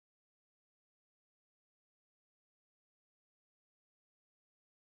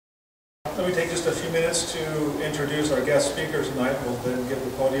Let me take just a few minutes to introduce our guest speaker tonight. We'll then give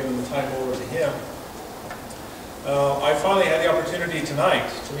the podium and the time over to him. I finally had the opportunity tonight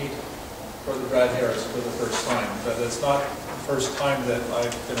to meet Brother Brad Harris for the first time, but it's not the first time that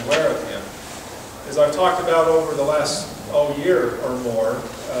I've been aware of him. As I've talked about over the last year or more,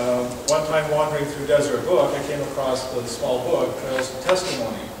 one time wandering through Desert Book, I came across the small book, Trails of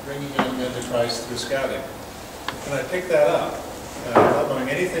Testimony, Bringing Young Men to Christ Through Scouting. And I picked that up, not knowing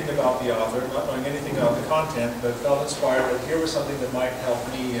anything about the author, not knowing anything about the content, but felt inspired that here was something that might help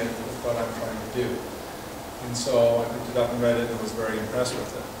me in what I'm trying to do. And so I picked it up and read it and was very impressed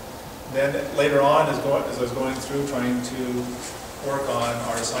with it. Then later on, as I was going through trying to work on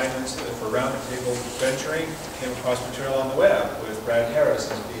our assignments for Roundtable venturing, came across material on the web with Brad Harris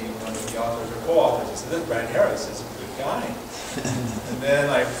as being one of the authors or co-authors. I said, this Brad Harris is a good guy. And then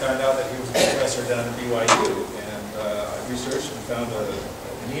I found out that he was a professor down at BYU, and I researched and found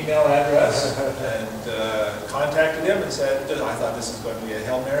an email address and contacted him and said, I thought this is going to be a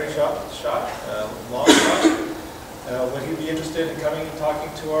Hail Mary long shot. Would he be interested in coming and talking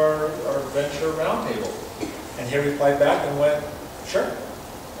to our venture roundtable? And he replied back and went, sure.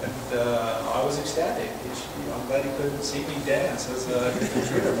 And I was ecstatic. I'm glad he couldn't see me dance as a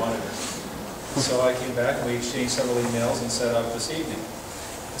computer monitor. So I came back and we exchanged several emails and set up this evening.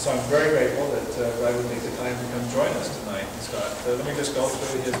 So I'm very grateful that Brad would make the time to come join us tonight, Scott. Let me just go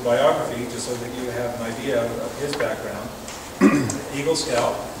through his biography just so that you have an idea of his background. Eagle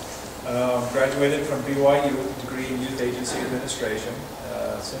Scout. Graduated from BYU with a degree in Youth Agency Administration.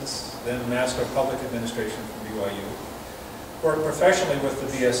 Since then, Master of Public Administration from BYU. Worked professionally with the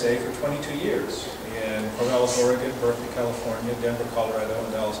BSA for 22 years in Corvallis, Oregon, Berkeley, California, Denver, Colorado,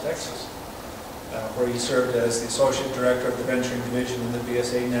 and Dallas, Texas, where he served as the Associate Director of the Venturing Division in the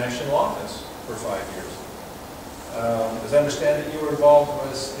BSA National Office for 5 years. As I understand it, you were involved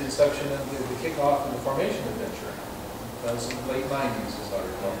with the inception and the kickoff and the formation of venturing. That was in the late 90s, as I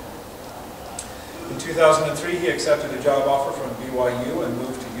recall. In 2003, he accepted a job offer from BYU and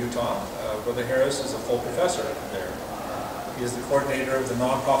moved to Utah. Brother Harris is a full professor there. He is the coordinator of the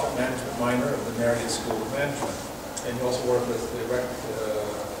nonprofit management minor of the Marriott School of Management. And he also worked with the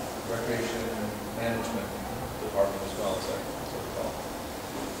Recreation and Management Department as well, as I recall.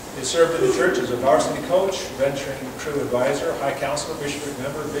 He served in the church as a varsity coach, venturing crew advisor, high counselor, bishopric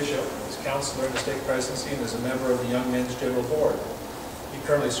member, bishop, as counselor in the stake presidency, and as a member of the Young Men's General Board. He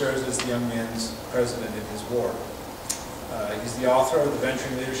currently serves as the Young Men's President in his ward. He's the author of the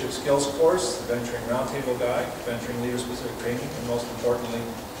Venturing Leadership Skills Course, the Venturing Roundtable Guide, Venturing Leader Specific Training, and most importantly,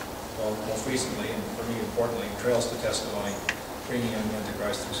 well, most recently, and for me importantly, Trails to Testimony, Bringing Young Men to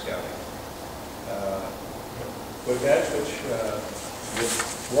Christ Through Scouting. Wood Badge, which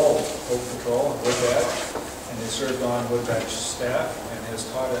Hope Patrol and Wood Badge, and has served on Wood Badge staff and has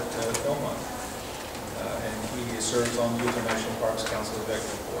taught at Philmont. And he serves on the Utah National Parks Council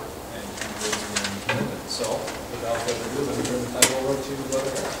Executive Board, and he lives in Linden. So, without further ado, let me turn the time over to Brother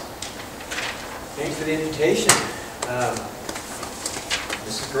Harris. Thanks for the invitation.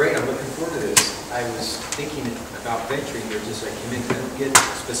 This is great. I'm looking forward to this. I was thinking about venturing here just as I came in. I don't get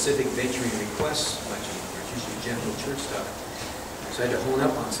specific venturing requests much anymore. It's usually general church stuff. So I had to hone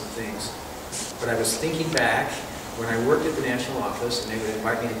up on some things. But I was thinking back when I worked at the national office, and they would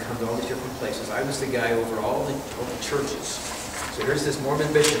invite me to come to all these different places. I was the guy over all the churches. So here's this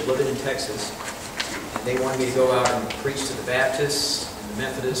Mormon bishop living in Texas, and they wanted me to go out and preach to the Baptists and the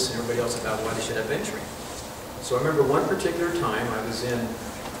Methodists and everybody else about why they should have venturing. So I remember one particular time I was in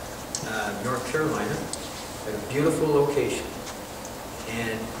North Carolina at a beautiful location,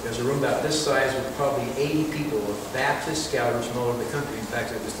 and there's a room about this size with probably 80 people of Baptist scouters from all over the country. In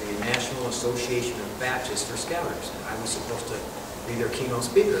fact, it was the National Association of Baptists for Scouters, and I was supposed to be their keynote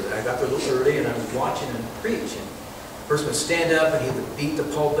speaker. But I got there a little early, and I was watching them preach. And the person would stand up, and he would beat the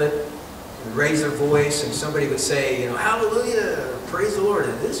pulpit, and raise their voice, and somebody would say, you know, hallelujah, or praise the Lord.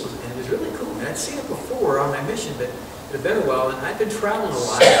 And it was really cool. And I'd seen it before on my mission, but it had been a while, and I'd been traveling a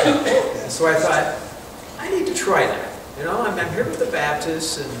lot. And so I thought, I need to try that. You know, I'm here with the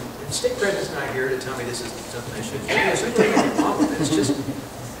Baptists, and the stake president's not here to tell me this is something I should do. There's nothing wrong with it. It's just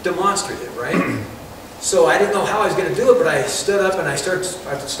demonstrative, right? So I didn't know how I was going to do it, but I stood up and I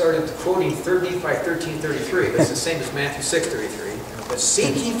started quoting 3 Nephi 13:33. It's the same as Matthew 6:33. But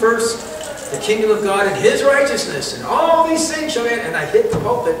seek ye first the kingdom of God and His righteousness, and all these things shall be. And I hit the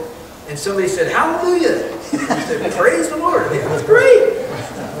pulpit, and somebody said, "Hallelujah!" I said, "Praise the Lord!" It was great.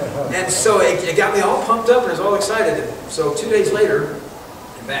 And so it got me all pumped up and I was all excited. So 2 days later,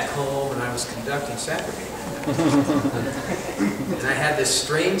 I'm back home and I was conducting sacrament. And I had this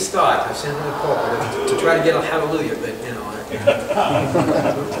strange thought. I was sitting in the pulpit to try to get a hallelujah, but you know,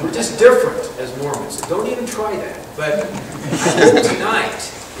 We're just different as Mormons. So don't even try that. But I hope tonight,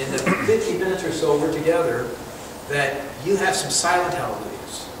 in the 50 minutes or so we're together, that you have some silent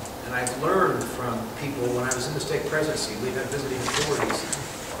hallelujahs. And I've learned from people when I was in the stake presidency, we've had visiting authorities,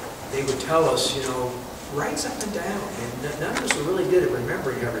 they would tell us, you know, write something down. And none of us are really good at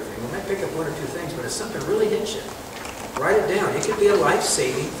remembering everything. We might pick up one or two things, but if something really hits you, write it down. It could be a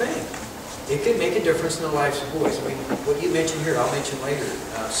life-saving thing. It could make a difference in the lives of boys. I mean, what you mentioned here, I'll mention later,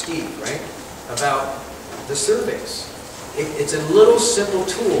 Steve, right? About the surveys. It's a little simple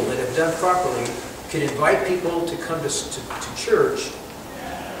tool that, if done properly, could invite people to come to church,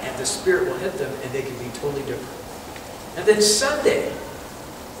 and the Spirit will hit them, and they can be totally different. And then Sunday,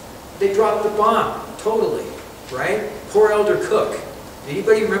 they dropped the bomb, totally, right? Poor Elder Cook.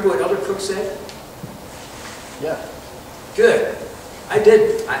 Anybody remember what Elder Cook said? Yeah. Good. I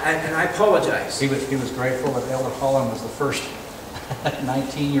did, and I apologize. He was grateful that Elder Holland was the first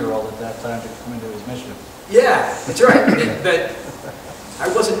 19-year-old at that time to come into his mission. Yeah, that's right. But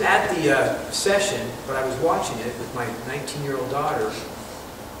I wasn't at the session, but I was watching it with my 19-year-old daughter.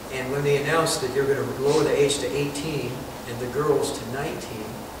 And when they announced that they're going to lower the age to 18 and the girls to 19,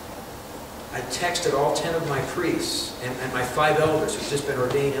 I texted all 10 of my priests and my 5 elders who've just been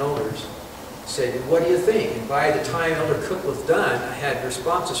ordained elders, said, what do you think? And by the time Elder Cook was done, I had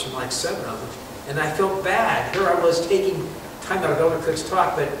responses from like 7 of them. And I felt bad. Here I was taking time out of Elder Cook's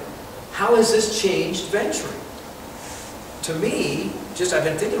talk, but how has this changed venturing? To me, I've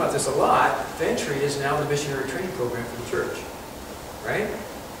been thinking about this a lot, venturing is now the missionary training program for the church, right?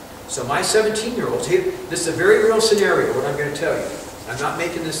 So my 17-year-olds, this is a very real scenario, what I'm going to tell you. I'm not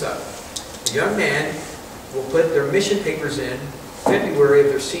making this up. A young man will put their mission papers in February of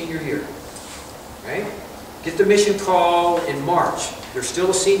their senior year, right? Get the mission call in March. They're still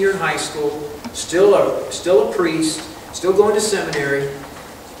a senior in high school, still a priest, still going to seminary.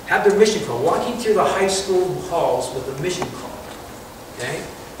 Have their mission call, walking through the high school halls with a mission call. Okay?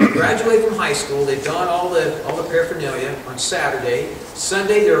 Graduate from high school, they've done all the paraphernalia on Saturday.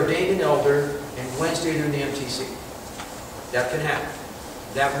 Sunday they're ordained an elder, and Wednesday they're in the MTC. That can happen.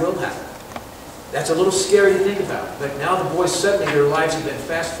 That will happen. That's a little scary to think about. But now the boys suddenly, their lives have been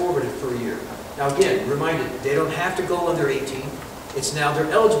fast forwarded for a year. Now again, reminded, they don't have to go when they're 18. It's now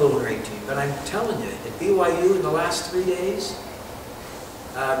they're eligible when they're 18. But I'm telling you, at BYU in the last 3 days,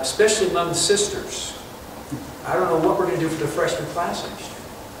 especially among the sisters, I don't know what we're going to do for the freshman class next year.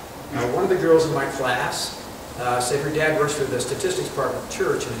 One of the girls in my class said her dad works for the statistics department of the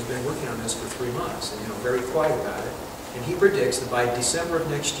church and has been working on this for 3 months, and very quiet about it. And he predicts that by December of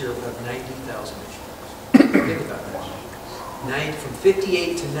next year we'll have 90,000 missionaries. Think about that. From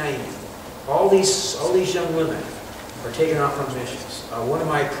 58 to 90. All these young women are taking off on missions. One of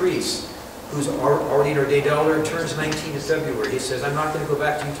my priests, who's already an ordained elder, turns 19 in February. He says, I'm not going to go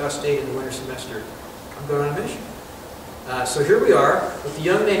back to Utah State in the winter semester. I'm going on a mission. So here we are with the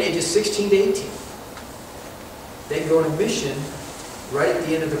young men ages 16 to 18. They go on a mission right at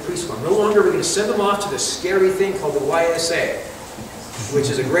the end of the preschool. No longer are we going to send them off to this scary thing called the YSA, which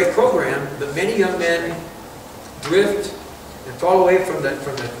is a great program, but many young men drift and fall away from the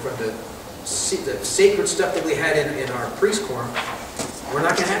sacred stuff that we had in our preschool. We're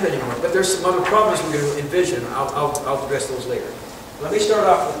not going to have it anymore. But there's some other problems we're going to envision. I'll address those later. Let me start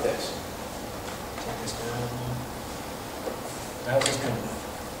off with this. Take this down. How's this coming?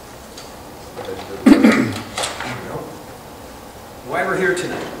 There we go. Why we're here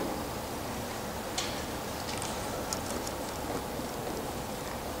tonight.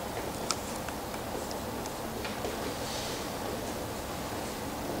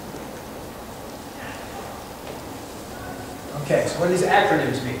 Okay, so what do these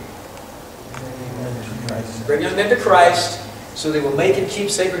acronyms mean? Bring young men to Christ so they will make and keep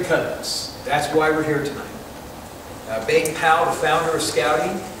sacred covenants. That's why we're here tonight. Baden Powell, the founder of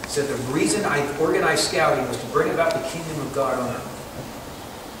Scouting, said the reason I organized Scouting was to bring about the kingdom of God on earth.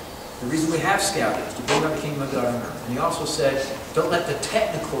 The reason we have Scouting is to bring about the kingdom of God on earth. And he also said, don't let the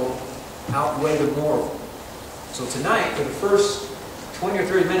technical outweigh the moral. So tonight, for the first 20 or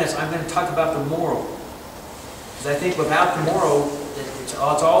 30 minutes, I'm going to talk about the moral. Because I think without the moral, it's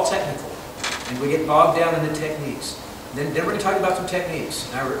all technical. And we get bogged down in the techniques. Then we're going to talk about some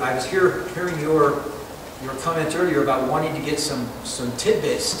techniques. I was hearing your comment earlier about wanting to get some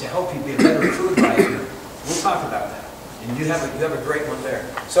tidbits to help you be a better crew advisor. We'll talk about that. And you have a great one there.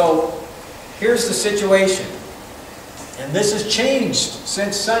 So here's the situation. And this has changed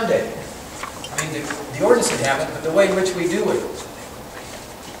since Sunday. I mean, the ordinances haven't, but the way in which we do it.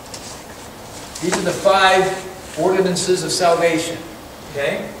 These are the 5 ordinances of salvation.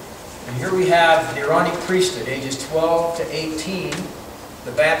 Okay? And here we have the Aaronic priesthood, ages 12 to 18,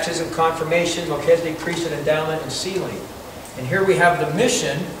 the baptism, confirmation, Melchizedek priesthood, endowment, and sealing. And here we have the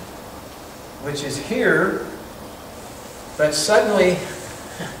mission, which is here, but suddenly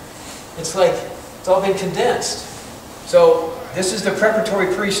it's like it's all been condensed. So this is the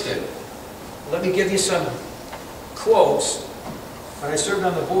preparatory priesthood. Let me give you some quotes. When I served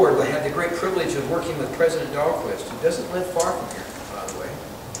on the board, I had the great privilege of working with President Dahlquist, who doesn't live far from here, by the way,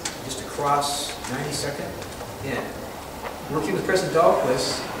 just across 92nd. Yeah. Working with President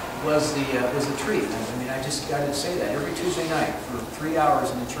Dahlquist was the treat. I mean, I just got to say that. Every Tuesday night for 3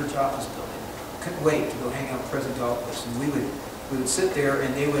 hours in the church office building. Couldn't wait to go hang out with President Dahlquist. And we would sit there,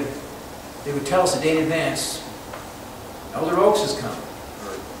 and they would tell us a day in advance, Elder Oaks is coming,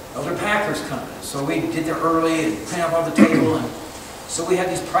 or Elder Packer's coming. So we did there early and clean up all the table, and so we had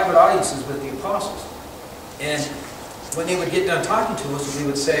these private audiences with the apostles. And when they would get done talking to us, we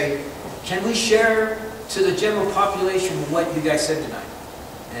would say, can we share to the general population what you guys said tonight?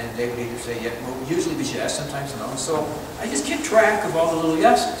 And they would either say, yeah, well, usually be yes, sometimes no. And so I just kept track of all the little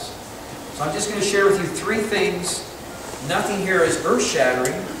yeses. So I'm just going to share with you 3 things. Nothing here is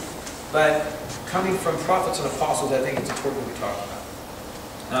earth-shattering, but coming from prophets and apostles, I think it's important we talk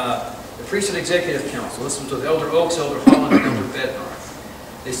about. The Priesthood Executive Council, this was with Elder Oaks, Elder Holland, and Elder Bednar.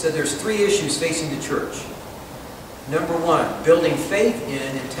 They said there's 3 issues facing the church. Number 1, building faith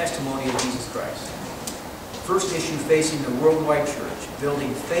in and testimony of Jesus Christ. First issue facing the worldwide church,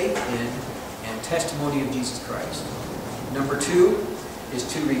 building faith in and testimony of Jesus Christ. Number 2 is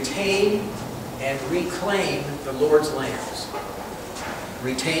to retain and reclaim the Lord's lands.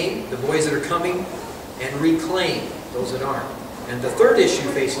 Retain the boys that are coming and reclaim those that aren't. And the third issue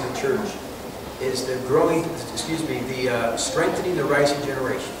facing the church is the strengthening the rising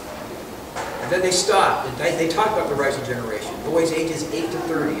generation. And then they stopped and they talked about the rising generation. Boys ages 8 to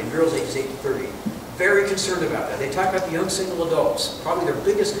 30 and girls ages 8 to 30. Very concerned about that. They talk about the young single adults, probably their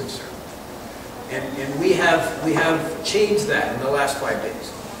biggest concern. And we have changed that in the last 5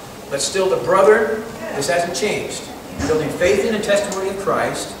 days. But still, the brethren, this hasn't changed. Building faith in and testimony of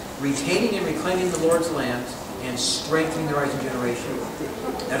Christ, retaining and reclaiming the Lord's lands, and strengthening the rising generation.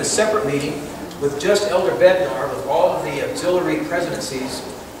 At a separate meeting with just Elder Bednar, with all of the auxiliary presidencies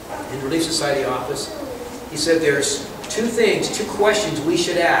in the Relief Society office, he said there's 2 questions we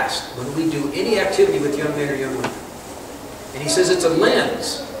should ask when we do any activity with young men or young women. And he says it's a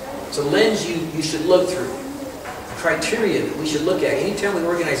lens. It's a lens you should look through. A criteria that we should look at. Anytime we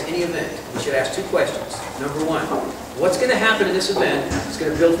organize any event, we should ask 2 questions. Number 1, what's going to happen in this event that's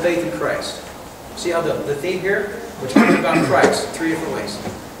going to build faith in Christ? See how the theme here? We're talking about Christ 3 different ways.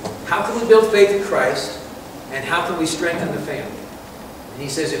 How can we build faith in Christ? And how can we strengthen the family? And he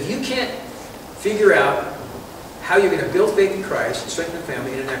says if you can't figure out how you're going to build faith in Christ and strengthen the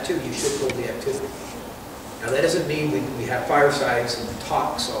family in an activity, you should hold the activity. Now that doesn't mean we have firesides and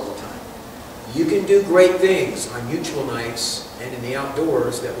talks all the time. You can do great things on mutual nights and in the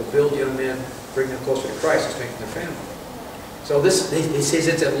outdoors that will build young men, bring them closer to Christ and strengthen their family. So he says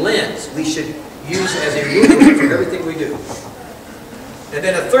it's a lens we should use as a rubric for everything we do. And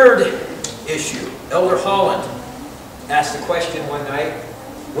then a third issue, Elder Holland asked the question one night,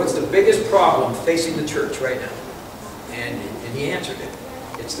 what's the biggest problem facing the church right now? And he answered it.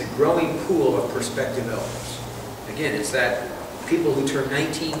 It's the growing pool of prospective elders. Again, it's that people who turn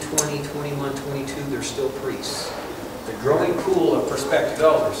 19, 20, 21, 22, they're still priests. The growing pool of prospective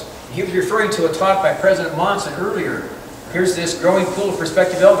elders. He was referring to a talk by President Monson earlier. Here's this growing pool of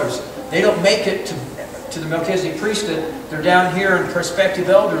prospective elders. They don't make it to the Melchizedek priesthood. They're down here in prospective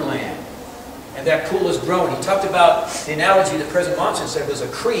elder land. And that pool is growing. He talked about the analogy that President Monson said was a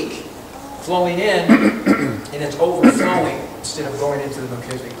creek flowing in and it's overflowing instead of going into the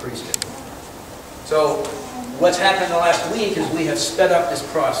Melchizedek priesthood. So what's happened in the last week is we have sped up this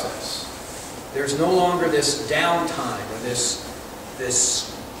process. There's no longer this downtime or this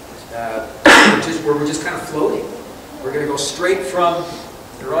where we're just kind of floating. We're going to go straight from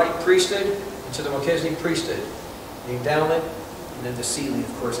the Aaronic priesthood into the Melchizedek priesthood, the endowment, and then the sealing,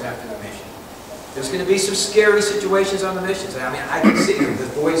 of course, after the mission. There's going to be some scary situations on the missions. I mean, I can see them. The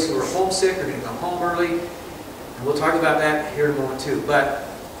boys who are homesick are going to come home early, and we'll talk about that here in a moment too. But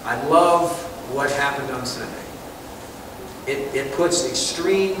I love what happened on Sunday. It puts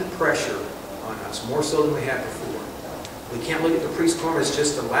extreme pressure on us, more so than we had before. We can't look at the priest quorum as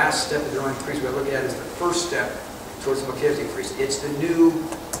just the last step of the Aaronic priesthood. We look at it as the first step towards the Melchizedek priesthood. It's the new,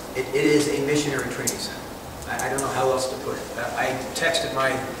 it is a missionary training center. I don't know how else to put it. I texted my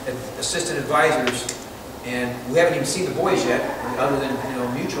assistant advisors, and we haven't even seen the boys yet, other than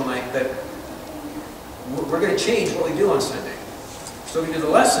mutual night, but we're going to change what we do on Sunday. Still going to do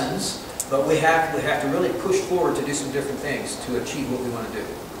the lessons, but we have to really push forward to do some different things to achieve what we want to do.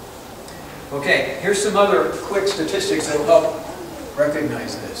 Okay, here's some other quick statistics that will help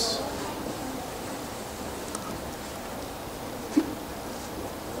recognize this.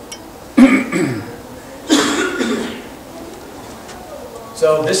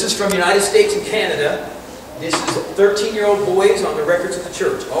 So this is from the United States and Canada. This is 13-year-old boys on the records of the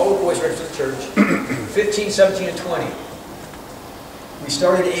church. All the boys' records of the church. 15, 17, and 20. We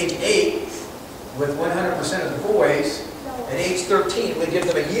started at age 8 with 100% of the boys. At age 13, we give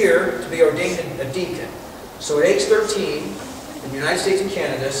them a year to be ordained a deacon. So at age 13, in the United States and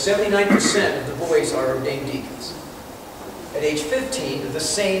Canada, 79% of the boys are ordained deacons. At age 15, of the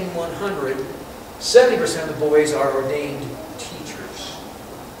same 100, 70% of the boys are ordained teachers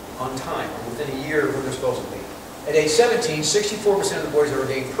on time, within a year of when they're supposed to be. At age 17, 64% of the boys are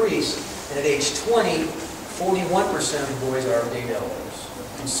ordained priests, and at age 20, 41% of the boys are ordained elders.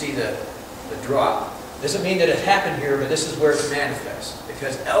 You can see the drop. Doesn't mean that it happened here, but this is where it's manifest.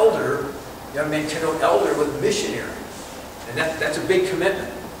 Because elder, young men connote elder with missionary. And that's a big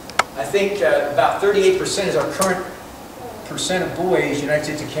commitment. I think about 38% is our current percent of boys, United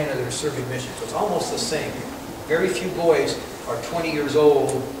States and Canada, that are serving missions. So it's almost the same. Very few boys are 20 years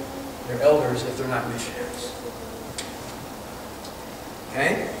old. They're elders if they're not missionaries.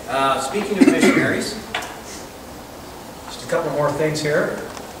 Okay? Speaking of missionaries, just a couple more things here.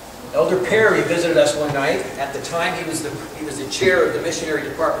 Elder Perry visited us one night. At the time, he was the chair of the missionary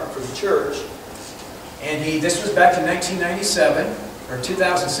department for the church. And this was back in 1997, or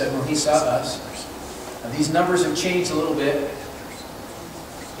 2007, when he saw us. Now, these numbers have changed a little bit.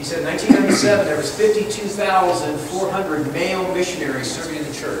 He said in 1997, there was 52,400 male missionaries serving in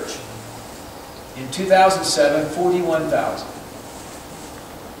the church. In 2007, 41,000.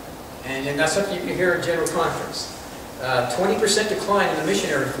 And that's something you can hear in General Conference. 20% decline in the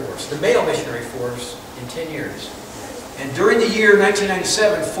missionary force, the male missionary force, in 10 years. And during the year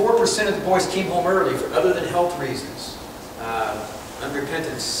 1997, 4% of the boys came home early for other than health reasons.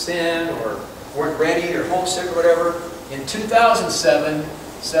 Unrepentant sin, or weren't ready, or homesick, or whatever. In 2007,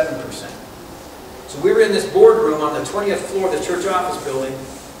 7%. So we were in this boardroom on the 20th floor of the church office building.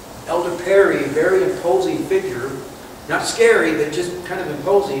 Elder Perry, a very imposing figure, not scary, but just kind of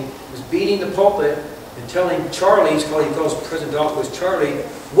imposing, was beating the pulpit and telling Charlie, he calls President Dahlquist Charlie,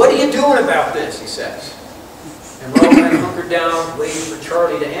 "What are you doing about this?" he says. And we're all kind of hunkered down, waiting for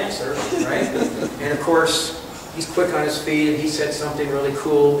Charlie to answer, right? And of course, he's quick on his feet, and he said something really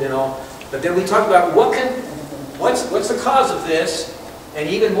cool, you know. But then we talked about what's the cause of this, and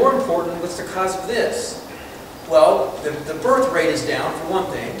even more important, what's the cause of this? Well, the birth rate is down for one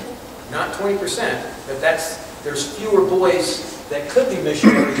thing, not 20%, but there's fewer boys that could be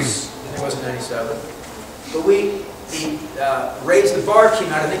missionaries than there was in '97. But we raised the bar came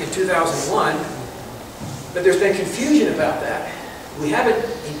out, I think, in 2001. But there's been confusion about that. We haven't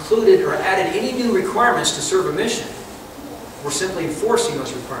included or added any new requirements to serve a mission. We're simply enforcing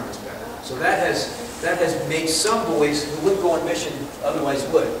those requirements better. So that has made some boys who wouldn't go on mission otherwise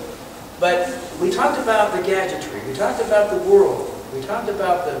would. But we talked about the gadgetry. We talked about the world. We talked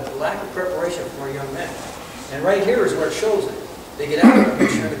about the lack of preparation for young men. And right here is where it shows it. They get out of the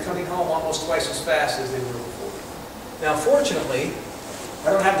mission and they're coming home almost twice as fast as they were before. Now, fortunately, I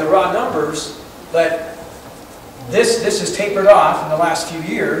don't have the raw numbers, but this has tapered off in the last few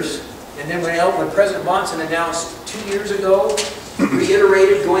years. And then when President Monson announced 2 years ago,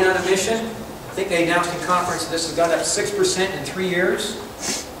 reiterated going on a mission, I think they announced in conference this has gone up 6% in 3 years.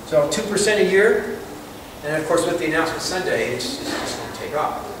 So 2% a year. And of course, with the announcement Sunday, it's just going to take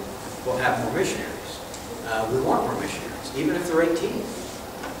off. We'll have more missionaries. We want more missionaries, even if they're 18.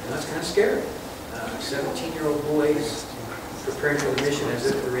 And that's kind of scary. 17-year-old boys preparing for the mission as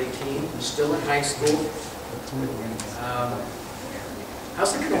if they're 18, still in high school.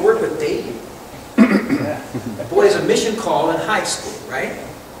 How's it going to work with dating? A boy has a mission call in high school, right?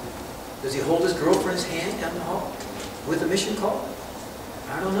 Does he hold his girlfriend's hand down the hall with a mission call?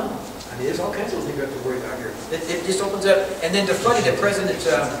 I don't know. I mean, there's all kinds of things we have to worry about here. It just opens up. And then the funny that President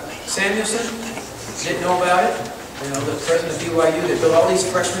Samuelson didn't know about it. You know, the president of BYU, they built all these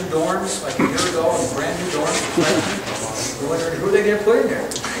freshman dorms like a year ago, and brand new dorms for freshmen. We're wondering who are they going to put in there?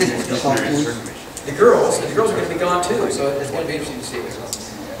 The girls. And the girls are going to be gone too, so it's going to be interesting to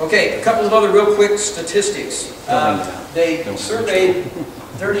see. Okay, a couple of other real quick statistics. They surveyed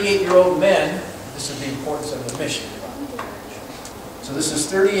 38-year-old men. This is the importance of the mission. So this is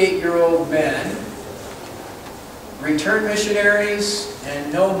 38-year-old men, return missionaries,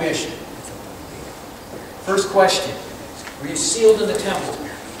 and no mission. First question, were you sealed in the temple?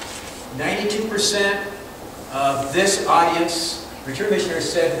 92% of this audience Returned missionaries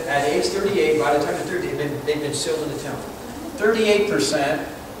said at age 38, by the time they're 30, they've been sealed in the temple. 38%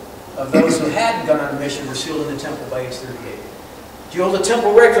 of those who hadn't gone on a mission were sealed in the temple by age 38. Do you hold the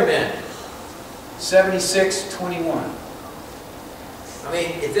temple recommend? 76-21. I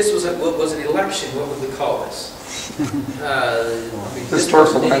mean, if this was an election, what would we call this? This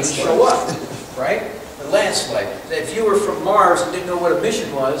person didn't show up, right? A landslide. If you were from Mars and didn't know what a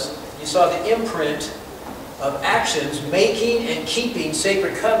mission was, you saw the imprint of actions making and keeping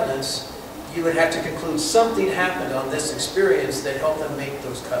sacred covenants, you would have to conclude something happened on this experience that helped them make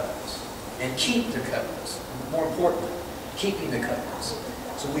those covenants and keep their covenants. More importantly, keeping the covenants.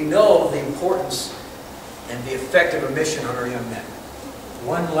 So we know the importance and the effect of a mission on our young men.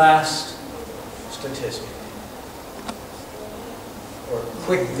 One last statistic, or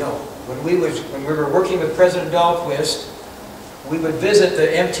quick note. When we were working with President Dahlquist, we would visit the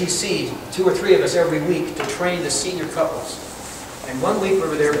MTC, 2 or 3 of us every week, to train the senior couples. And one week we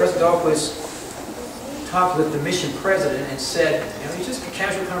were there, President Dahlquist talked with the mission president and said, you know, it's just a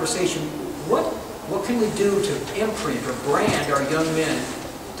casual conversation, what can we do to imprint or brand our young men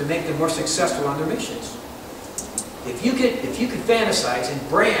to make them more successful on their missions? If you could fantasize and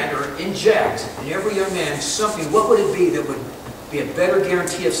brand or inject in every young man something, what would it be that would be a better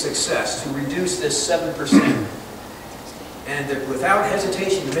guarantee of success to reduce this 7%? And that without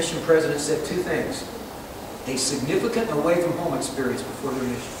hesitation, the mission president said 2 things. A significant away-from-home experience before their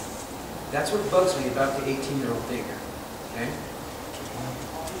mission. That's what bugs me about the 18-year-old figure. Okay?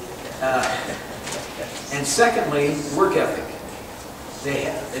 And secondly, work ethic.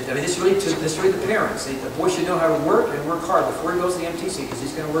 This really the parents. The boy should know how to work and work hard before he goes to the MTC, because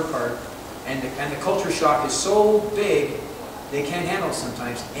he's going to work hard. And the culture shock is so big, they can't handle it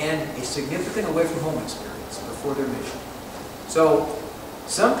sometimes. And a significant away-from-home experience before their mission. So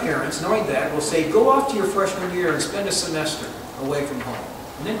some parents, knowing that, will say, go off to your freshman year and spend a semester away from home,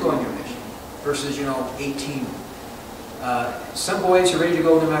 and then go on your mission, versus, 18. Some boys are ready to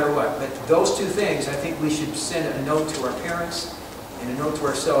go no matter what, but those 2 things, I think we should send a note to our parents and a note to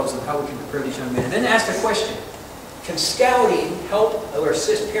ourselves of how we can prepare these young men. And then ask the question, can scouting help or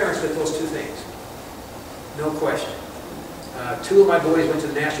assist parents with those 2 things? No question. 2 of my boys went to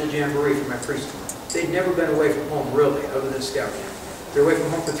the National Jamboree for my preschool. They'd never been away from home, really, other than scouting. They're away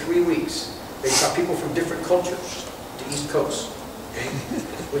from home for 3 weeks. They saw people from different cultures, the East Coast, okay?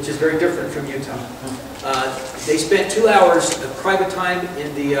 Which is very different from Utah. They spent 2 hours of private time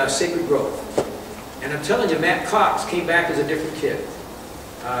in the Sacred Grove. And I'm telling you, Matt Cox came back as a different kid.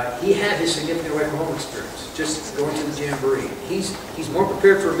 He had his significant away from home experience, just going to the Jamboree. He's more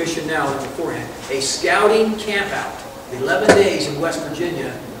prepared for a mission now than beforehand. A scouting camp out, 11 days in West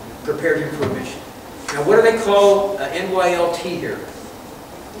Virginia, prepared him for a mission. Now, what do they call NYLT here?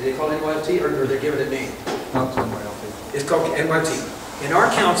 Do they call it NYLT, or do they give it a name? No, it's NYLT. It's called NYLT. In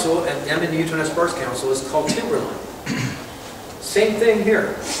our council, and I'm in the Utah Sports Council, it's called Timberline. Same thing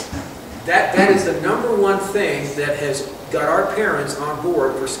here. That is the #1 thing that has got our parents on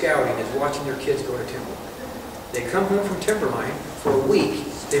board for scouting, is watching their kids go to Timberline. They come home from Timberline for a week.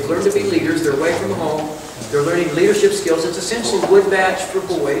 They've learned to be leaders. They're away from home. They're learning leadership skills. It's essentially wood badge for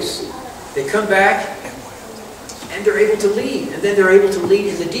boys. They come back, and they're able to lead. And then they're able to lead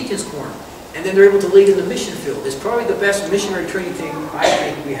in the deacon's corner. And then they're able to lead in the mission field. It's probably the best missionary training thing I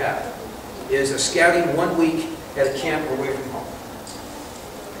think we have, is a scouting 1 week at a camp away from home.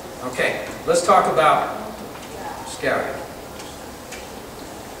 Okay, let's talk about scouting.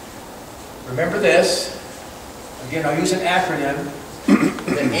 Remember this. Again, I'll use an acronym.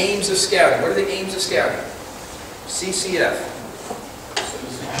 The aims of scouting. What are the aims of scouting? CCF.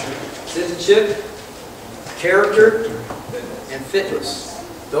 Citizenship, character, and fitness.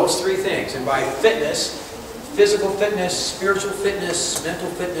 Those 3 things. And by fitness, physical fitness, spiritual fitness, mental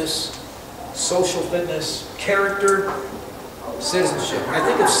fitness, social fitness, character, citizenship. When I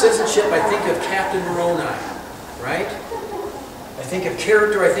think of citizenship, I think of Captain Moroni, right? I think of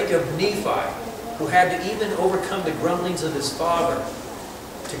character, I think of Nephi, who had to even overcome the grumblings of his father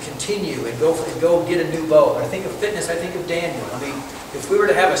to continue and go get a new bow. When I think of fitness, I think of Daniel. I mean, if we were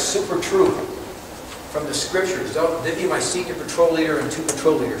to have a super troop from the scriptures, there'd be my secret patrol leader and 2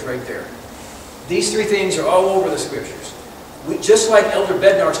 patrol leaders right there. These 3 things are all over the scriptures. Just like Elder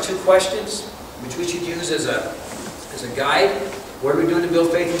Bednar's 2 questions, which we should use as a guide, what are we doing to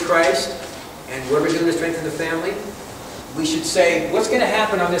build faith in Christ, and what are we doing to strengthen the family, we should say, what's going to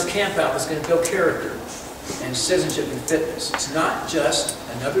happen on this camp out that's going to build character and citizenship and fitness? It's not just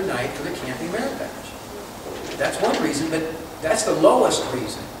another night for the camping merit badge. That's one reason, but that's the lowest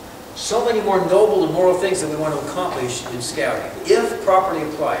reason. So many more noble and moral things that we want to accomplish in scouting, if properly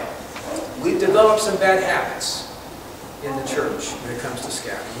applied. We've developed some bad habits. in the church when it comes to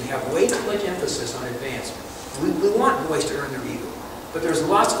scouting. We have way too much emphasis on advancement. We want boys to earn their eagle, but there's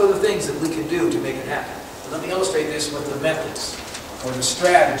lots of other things that we can do to make it happen. Let me illustrate this with the methods or the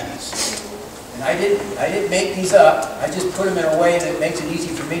strategies. And I didn't make these up. I just put them in a way that makes it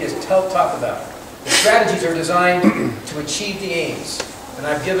easy for me to talk about. The strategies are designed to achieve the aims, and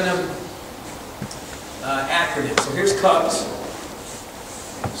I've given them acronyms. So here's Cubs,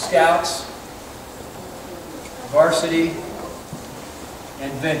 Scouts, Varsity,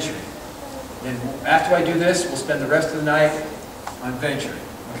 and Venturing. And after I do this, we'll spend the rest of the night on venturing.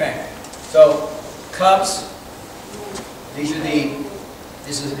 Okay, so Cubs, this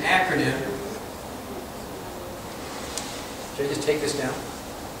is an acronym. Should I just take this down?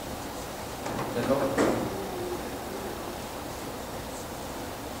 Does that help?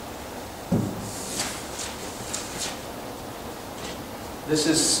 This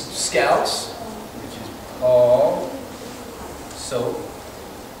is Scouts, which is Paul, Soap.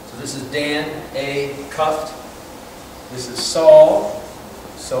 So this is Dan, A, Cuffed. This is Saul,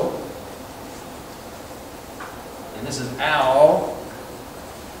 Soap. And this is Al,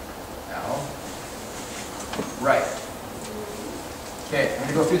 right. Okay, I'm going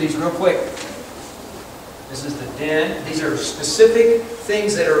to go through these real quick. This is the den. These are specific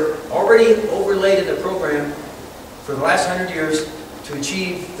things that are already overlaid in the program for the last 100 years to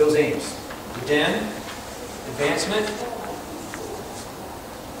achieve those aims. The den, advancement,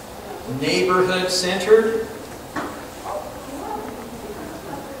 neighborhood-centered,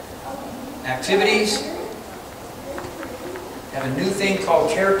 activities, have a new thing called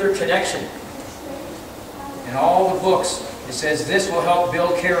character connection. In all the books, it says this will help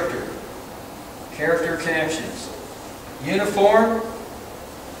build character. Character connections. Uniform,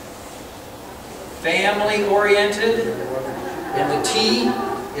 family-oriented, and the T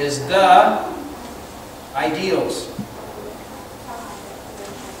is the ideals.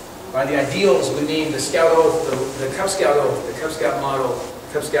 By the ideals, we mean the Scout Oath, the Cub Scout Oath, the Cub Scout motto,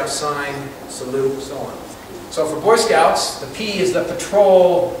 Cub Scout sign, salute, so on. So for Boy Scouts, the P is the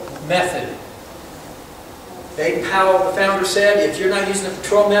patrol method. Baden Powell, the founder, said, if you're not using the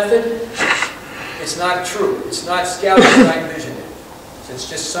patrol method, it's not true. It's not Scouts as I envisioned it. So it's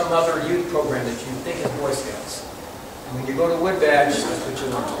just some other youth program that you think is Boy Scouts. And when you go to Wood Badge, that's what you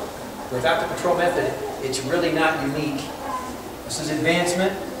learn. Without the patrol method, it's really not unique. This is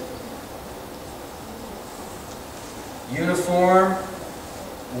advancement. Uniform.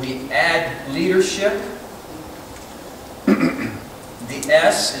 We add leadership. The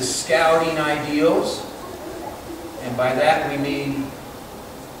S is scouting ideals. And by that we mean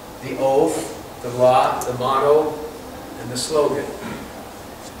the oath, the law, the motto, and the slogan.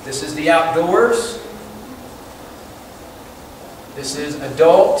 This is the outdoors. This is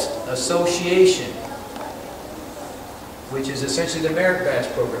adult association, which is essentially the merit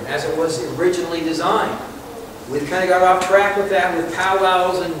badge program as it was originally designed. We kind of got off track with that with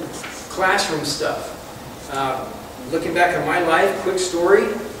powwows and classroom stuff. Looking back on my life, quick story,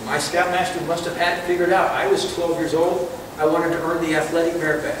 my Scoutmaster must have had it figured out. I was 12 years old. I wanted to earn the athletic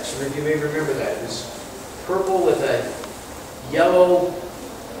merit badge. Some of you may remember that. It was purple with a yellow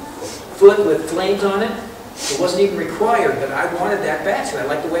foot with flames on it. It wasn't even required, but I wanted that badge, and I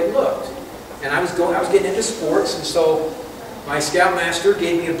liked the way it looked. And I was getting into sports, and so my Scoutmaster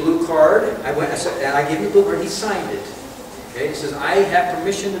gave me a blue card. I gave him the blue card. He signed it. Okay, he says, I have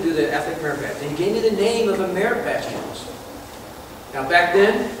permission to do the athletic merit badge. And he gave me the name of a merit badge house. Now back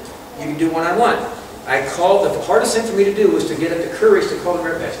then, you could do one-on-one. I called, the hardest thing for me to do was to get up the courage to call the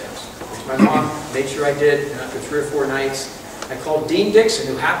merit badge house, which my mom made sure I did. And after 3 or 4 nights, I called Dean Dixon,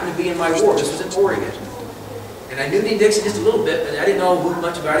 who happened to be in my ward. This was in Oregon. And I knew Dean Dixon just a little bit, but I didn't know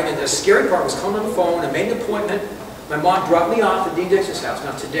much about him. And the scary part was calling on the phone. I made an appointment. My mom dropped me off at Dean Dixon's house.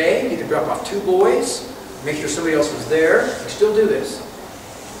 Now today, you can drop off 2 boys, make sure somebody else was there. You still do this.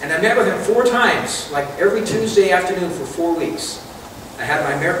 And I met with him 4 times, like every Tuesday afternoon for 4 weeks. I had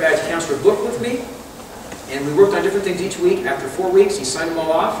my merit badge counselor book with me, and we worked on different things each week. After 4 weeks, he signed them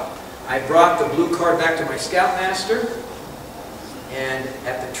all off. I brought the blue card back to my Scoutmaster, and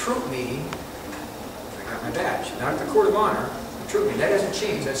at the troop meeting, I got my badge. Not at the Court of Honor, the troop meeting. That hasn't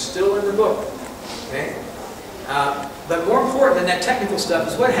changed. That's still in the book. Okay? But more important than that technical stuff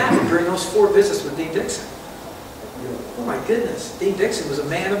is what happened during those 4 visits with Dean Dixon. Oh my goodness, Dean Dixon was a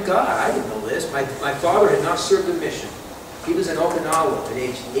man of God. I didn't know this. My father had not served a mission. He was in Okinawa at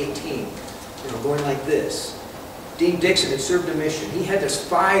age 18, going like this. Dean Dixon had served a mission. He had this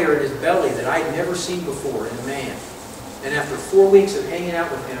fire in his belly that I'd never seen before in a man. And after 4 weeks of hanging out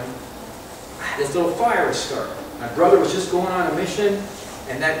with him, this little fire started. My brother was just going on a mission,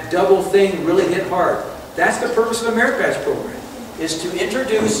 and that double thing really hit hard. That's the purpose of the Merit Badge program, is to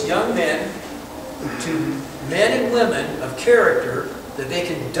introduce young men to men and women of character that they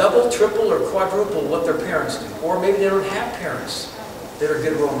can double, triple, or quadruple what their parents do. Or maybe they don't have parents that are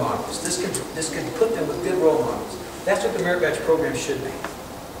good role models. This can put them with good role models. That's what the Merit Badge program should be.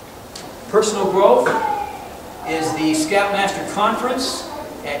 Personal growth is the Scoutmaster Conference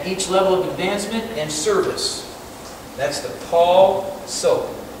at each level of advancement and service. That's the Paul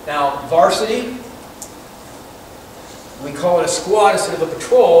Soap. Now, varsity, we call it a squad instead of a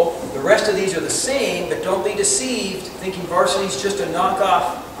patrol. The rest of these are the same, but don't be deceived thinking varsity is just a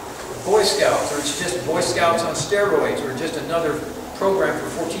knockoff of Boy Scouts, or it's just Boy Scouts on steroids, or just another program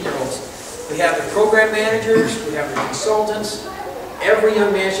for 14-year-olds. We have the program managers, we have the consultants. Every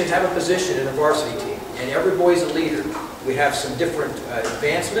young man should have a position in a varsity team, and every boy is a leader. We have some different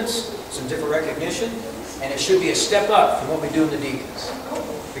advancements, some different recognition, and it should be a step up from what we do in the deacons.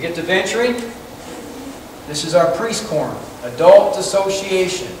 We get to venturing. This is our priest quorum, adult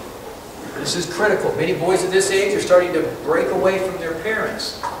association. This is critical. Many boys at this age are starting to break away from their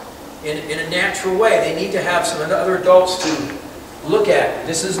parents in a natural way. They need to have some other adults to look at.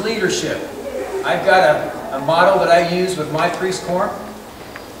 This is leadership. I've got a model that I use with my priest quorum.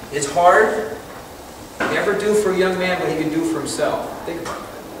 It's hard. Never do for a young man what he can do for himself. Think about it.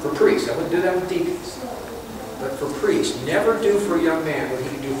 For priests, I wouldn't do that with deacons. But for priests, never do for a young man what he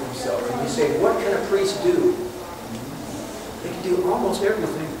can do for himself. And you say, what can a priest do? They can do almost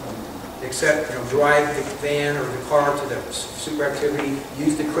everything. Except, drive the van or the car to the super activity,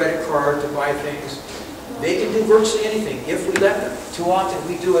 use the credit card to buy things. They can do virtually anything if we let them. Too often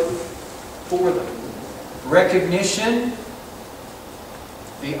we do it for them. Recognition.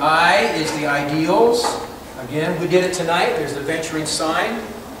 The I is the ideals. Again, we did it tonight. There's the venturing sign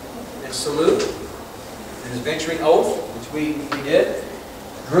and salute. There's venturing oath, which we did.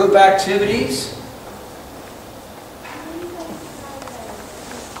 Group activities.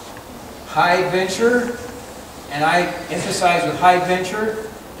 High adventure. And I emphasize with high adventure,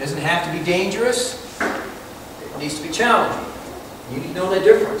 it doesn't have to be dangerous. It needs to be challenging. You need to know the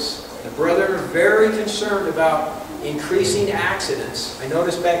difference. The brethren are very concerned about increasing accidents. I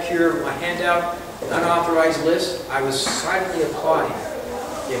noticed back here, my handout, unauthorized list, I was silently applauding.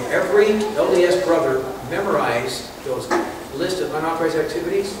 If every LDS brother memorized those list of unauthorized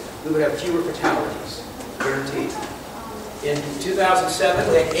activities, we would have fewer fatalities, guaranteed. In 2007,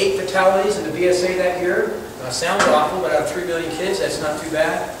 we had 8 fatalities in the BSA that year. Sounds awful, but out of 3 million kids, that's not too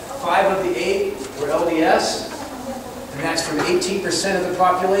bad. 5 of the 8 were LDS, and that's from 18% of the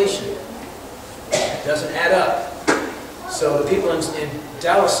population. It doesn't add up. So the people in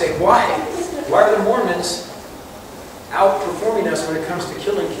Dallas say, why? Why are the Mormons outperforming us when it comes to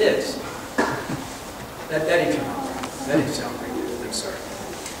killing kids? That didn't come out right. That didn't sound very good. I'm sorry.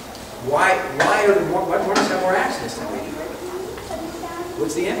 Why are the Mormons have more accidents than we do?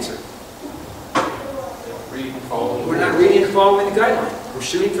 What's the answer? We're not reading and following the guideline. We're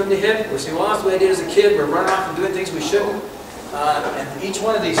shooting from the hip. We're saying, well, that's the way I did as a kid. We're running off and doing things we shouldn't. And each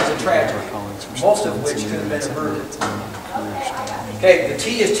one of these is a tragedy, most of which could have been averted. Okay, the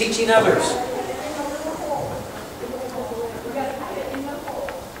T is teaching others.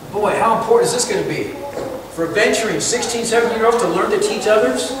 Boy, how important is this going to be? For venturing 16, 17-year-olds to learn to teach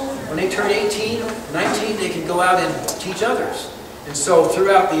others, when they turn 18, 19, they can go out and teach others. And so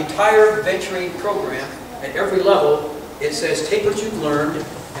throughout the entire venturing program, at every level, it says take what you've learned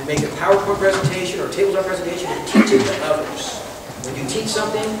and make a PowerPoint presentation or a tabletop presentation and teach it to others. When you teach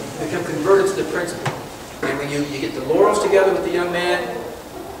something, you become converted to the principle. And when you get the laurels together with the young man,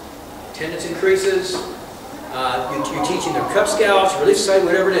 attendance increases, you're teaching their Cub Scouts, Relief Society,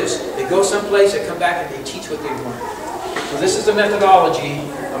 whatever it is. They go someplace, they come back, and they teach what they've learned. So this is the methodology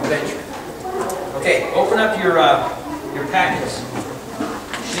of venturing. Okay, open up your packets.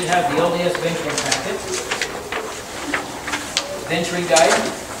 You should have the LDS venturing packet. Venturing guide.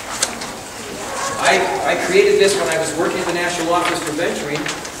 I created this when I was working at the National Office for Venturing,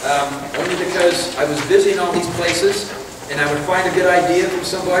 only because I was visiting all these places, and I would find a good idea from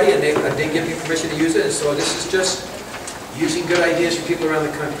somebody, and they'd give me permission to use it, and so this is just using good ideas from people around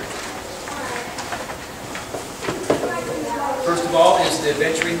the country. First of all is the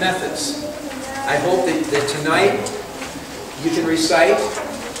venturing methods. I hope that tonight you can recite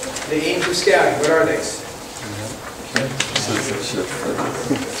the aims of scouting. What are they?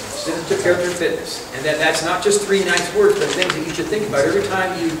 Citizenship, character, and fitness. And that's not just 3 nice words, but things that you should think about every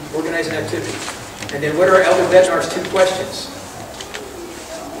time you organize an activity. And then what are Elder Bednar's 2 questions?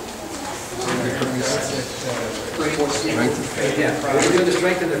 Yeah. What are we doing to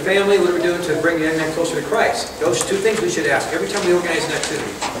strengthen the family? What are we doing to bring the young man closer to Christ? Those 2 things we should ask every time we organize an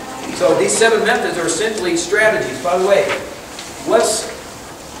activity. So these 7 methods are essentially strategies. By the way,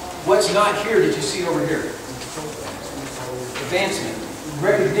 what's not here that you see over here? Advancement,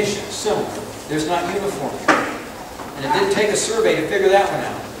 recognition, similar. There's not uniform here. And it didn't take a survey to figure that one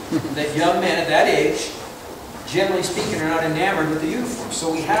out. That young men at that age, generally speaking, are not enamored with the uniform.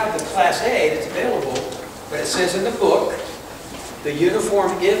 So we have the Class A that's available, but it says in the book, the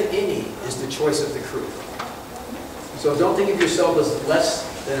uniform, if any, is the choice of the crew. So don't think of yourself as less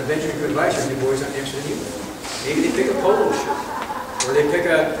than a venture crew advisor if your boys aren't interested in uniform. Maybe they pick a polo shirt, or they pick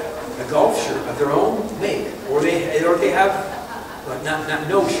a golf shirt of their own make, or they have, well, not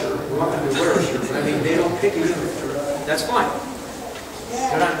no shirt, we want them to wear a shirt, but I mean they don't pick a uniform. That's fine.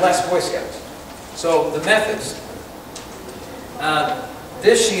 They're not less Boy Scouts. So the methods.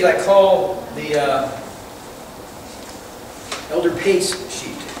 This sheet I call the Elder Pace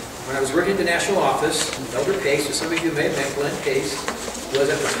sheet. When I was working at the national office, Elder Pace, as some of you may have met, Glenn Pace, was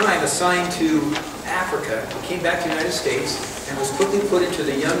at the time assigned to Africa. He came back to the United States and was quickly put into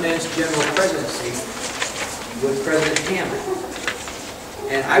the Young Men's General Presidency with President Cameron.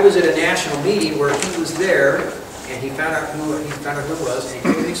 And I was at a national meeting where he was there, and he found out who it was, and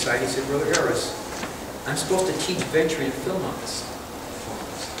he came inside. He said, "Brother Harris, I'm supposed to teach venturing and film on this.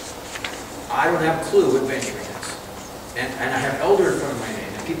 I don't have a clue what venturing is. And I have elder in front of my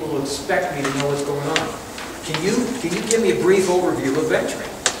name, and people will expect me to know what's going on. Can you give me a brief overview of venturing?"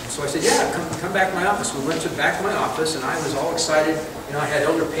 And so I said, "Yeah, come back to my office." We went back to my office, and I was all excited. You know, I had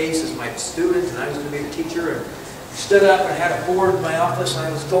Elder Pace as my student, and I was going to be the teacher. And stood up and had a board in my office, and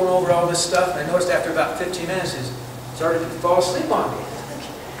I was going over all this stuff. And I noticed after about 15 minutes, he started to fall asleep on me.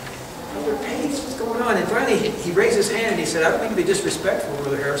 "Elder Pace, what's going on?" And finally, he raised his hand, and he said, "I don't mean to be disrespectful,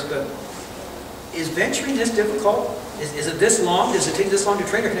 Brother Harris, but is venturing this difficult? Is it this long? Does it take this long to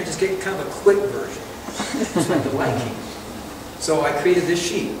train, or can I just get kind of a quick version?" It's like the liking. So I created this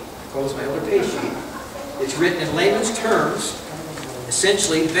sheet. I call this my Elder Pace sheet. It's written in layman's terms.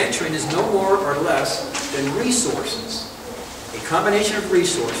 Essentially, venturing is no more or less than resources. A combination of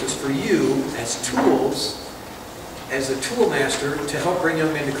resources for you as tools, as a tool master, to help bring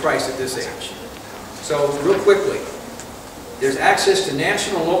young men to Christ at this age. So, real quickly, there's access to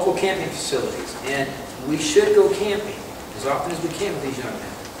national and local camping facilities, and we should go camping as often as we can with these young men.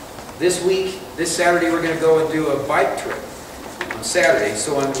 This week, this Saturday, we're going to go and do a bike trip on Saturday.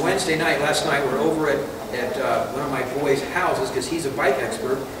 So on Wednesday night, last night, we're over at one of my boys' houses, because he's a bike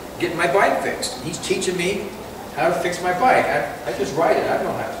expert, getting my bike fixed. And he's teaching me how to fix my bike. I just ride it. I don't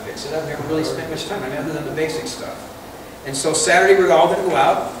know how to fix it. I've never really spent much time, I mean, other than the basic stuff. And so Saturday, we're all going to go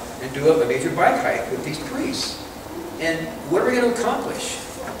out and do a major bike hike with these priests. And what are we going to accomplish?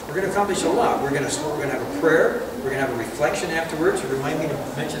 We're going to accomplish a lot. We're going to have a prayer. We're going to have a reflection afterwards. Remind me to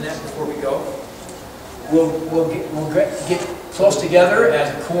mention that before we go. We'll get close together as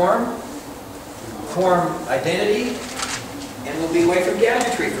a quorum, form identity, and we'll be away from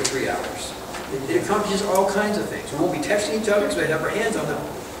gadgetry for 3 hours. It accomplishes all kinds of things. We won't be texting each other because we have our hands on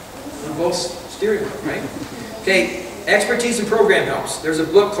both steering wheel, right? Okay, expertise and program helps. There's a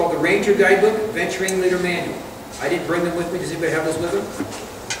book called the Ranger Guidebook, Venturing Leader Manual. I didn't bring them with me. Does anybody have those with them?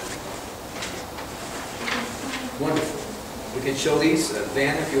 Wonderful. We can show these.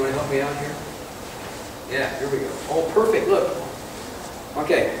 Van, if you want to help me out here. Yeah, here we go. Oh, perfect. Look.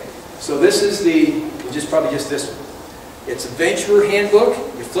 Okay. So this is probably just this one. It's a Venturer Handbook.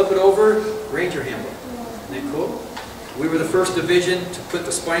 You flip it over, Ranger Handbook. Isn't that cool? We were the first division to put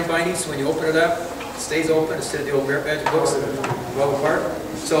the spine bindings, so when you open it up, it stays open instead of the old Merit Badge books that are well apart.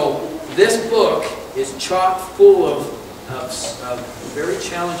 So this book is chock full of very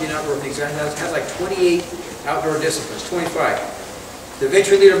challenging outdoor things. It has like 28 outdoor disciplines, 25. The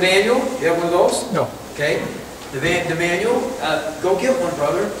Venture Leader Manual, you have one of those? No. Okay. The manual, go get one,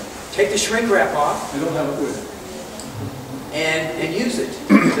 brother. Take the shrink wrap off. We don't have it with. And use it.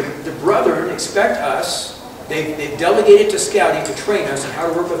 The brethren expect us, they've delegated to scouting to train us on how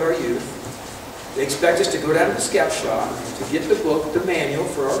to work with our youth. They expect us to go down to the scout shop, to get the book, the manual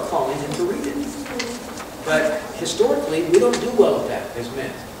for our calling, and to read it. But historically, we don't do well at that as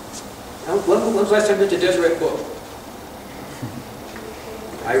men. When was the last time you went to Deseret Book?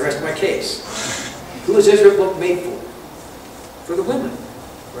 I rest my case. Who is Deseret Book made for? For the women,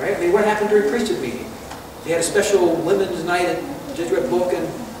 right? I mean, what happened during priesthood meeting? They had a special women's night at Deseret Book, and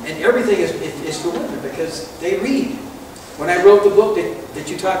everything is for women because they read. When I wrote the book that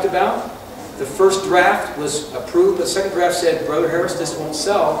you talked about, the first draft was approved, but the second draft said, "Brother Harris, this won't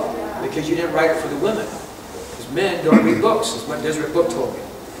sell because you didn't write it for the women. Because men don't read books," is what Deseret Book told me.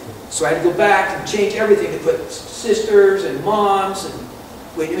 So I had to go back and change everything to put sisters and moms, and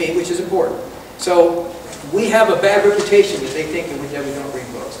which is important. So we have a bad reputation if they think that we don't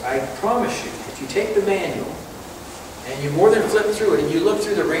read books. I promise you, if you take the manual and you more than flip through it and you look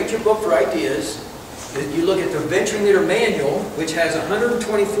through the Ranger book for ideas, you look at the Venturing Leader Manual, which has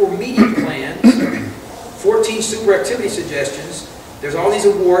 124 meeting plans, 14 super activity suggestions. There's all these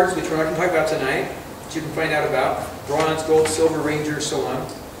awards, which we're not going to talk about tonight, that you can find out about. Bronze, gold, silver, ranger, so on.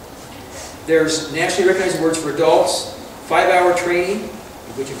 There's nationally recognized awards for adults, 5-hour training,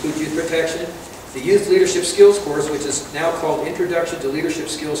 which includes youth protection, the Youth Leadership Skills course, which is now called Introduction to Leadership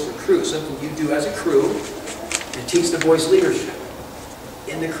Skills for Crew, something you do as a crew, and teach the boys leadership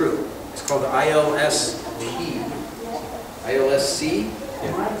in the crew. It's called the ILSP. ILSC?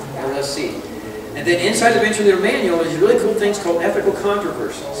 Yeah, ILSC. And then inside the Venturing Leader Manual, there's really cool things called ethical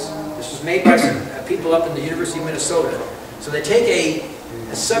controversies. This was made by some people up in the University of Minnesota. So they take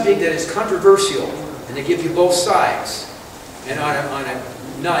a subject that is controversial, and they give you both sides. And on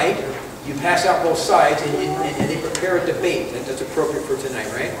a night, you pass out both sides, and they prepare a debate. That's appropriate for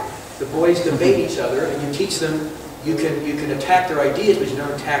tonight, right? The boys debate each other, and you teach them, you can attack their ideas, but you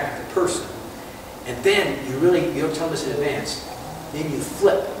don't attack the person. And then you don't tell them this in advance. Then you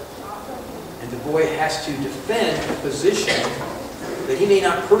flip. And the boy has to defend a position that he may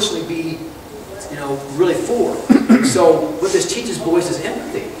not personally be, really for. So what this teaches boys is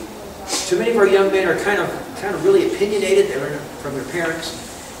empathy. Too many of our young men are kind of really opinionated. They're from their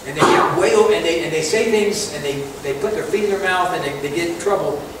parents, and they get way over, and they say things, and they put their feet in their mouth, and they get in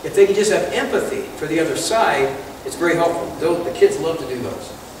trouble. If they can just have empathy for the other side, it's very helpful. The kids love to do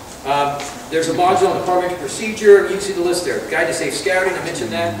those. There's a module on the parliamentary procedure. You can see the list there. Guide to Safe Scouting, I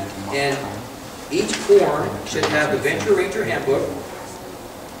mentioned that. And each form should have the Venture Ranger Handbook.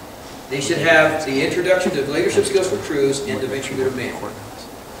 They should have the Introduction to Leadership Skills for Crews and the Venture Leader Manual.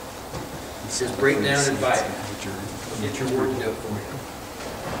 Just break down and bite. Get your word to do it for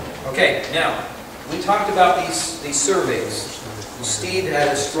you. Okay, now, we talked about these surveys. Steve had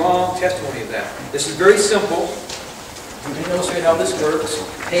a strong testimony of that. This is very simple. We can illustrate how this works.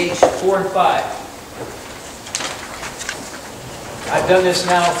 Page 4 and 5. I've done this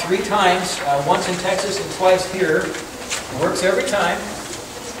now 3 times, once in Texas and twice here. It works every time.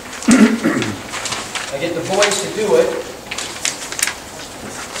 I get the boys to do it.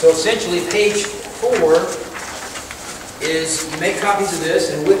 So essentially, page 4 is you make copies of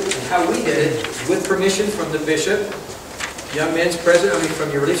this, and how we did it, with permission from the bishop, young men's president, from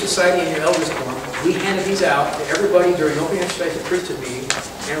your relief society and your elders forum. We handed these out to everybody during opening exercise and priesthood meeting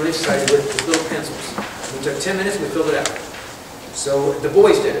and relief society with little pencils. We took 10 minutes, we filled it out. So the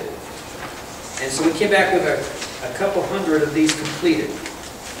boys did it. And so we came back with a couple hundred of these completed.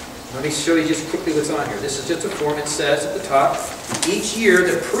 Let me show you just quickly what's on here. This is just a form. It says at the top, each year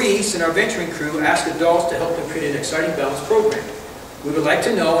the priests in our venturing crew ask adults to help them create an exciting, balanced program. We would like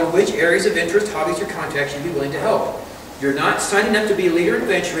to know in which areas of interest, hobbies, or contacts you'd be willing to help. You're not signing up to be a leader in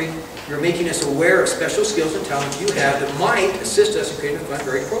venturing. You're making us aware of special skills and talents you have that might assist us in creating a fun,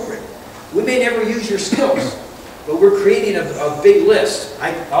 varied program. We may never use your skills, but we're creating a big list.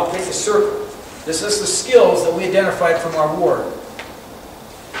 I'll take a circle. This is the skills that we identified from our ward.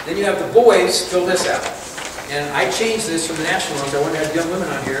 Then you have the boys fill this out. And I changed this from the national ones. I wanted to have young women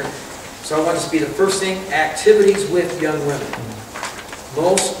on here. So I want this to be the first thing, activities with young women.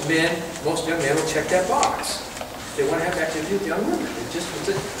 Most young men will check that box. They want to have activity with young women.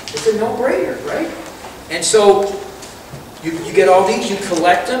 It's a no-brainer, right? And so you get all these, you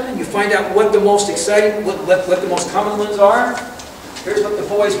collect them, and you find out what the most exciting, what the most common ones are. Here's what the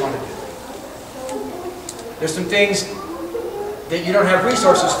boys want to do. There's some things that you don't have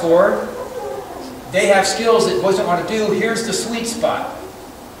resources for. They have skills that boys don't want to do. Here's the sweet spot.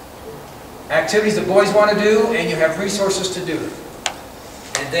 Activities that boys want to do, and you have resources to do.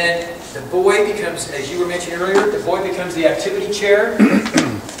 And then the boy becomes, as you were mentioning earlier, the boy becomes the activity chair.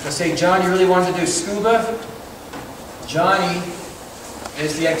 Let's say, John, you really wanted to do scuba. Johnny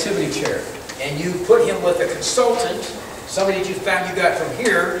is the activity chair. And you put him with a consultant, somebody that you found you got from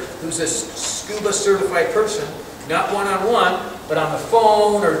here, who's a scuba certified person, not one-on-one, but on the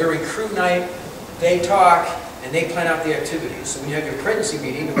phone or during crew night, they talk and they plan out the activities. So when you have your presidency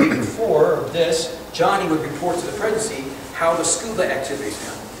meeting the week before of this, Johnny would report to the presidency how the scuba activities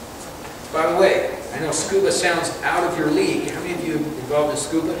went. By the way, I know scuba sounds out of your league. How many of you involved in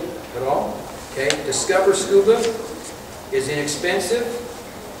scuba at all? Okay, Discover Scuba is inexpensive.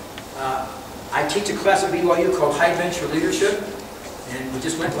 I teach a class at BYU called High Venture Leadership, and we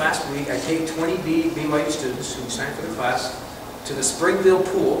just went last week. I take 20 BYU students who signed for the class to the Springville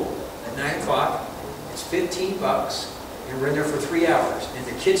pool at 9 o'clock. It's $15, and we're in there for 3 hours. And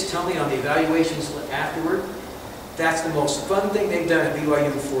the kids tell me on the evaluations afterward, That's the most fun thing they've done at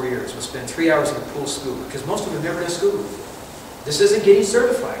BYU in 4 years, was spend 3 hours in the pool scuba, because most of them have never done scuba before. This isn't getting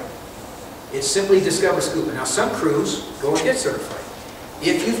certified. It's simply discover scuba. Now some crews go and get certified.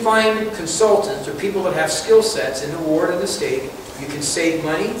 If you find consultants or people that have skill sets in the ward and the state, you can save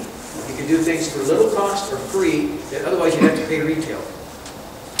money, you can do things for little cost or free, that otherwise you'd have to pay retail.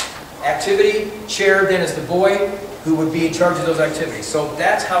 Activity chair then is the boy who would be in charge of those activities. So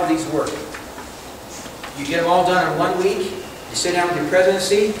that's how these work. You get them all done in 1 week, you sit down with your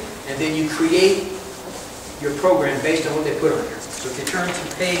presidency, and then you create your program based on what they put on here. So if you turn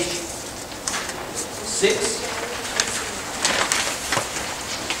to page 6,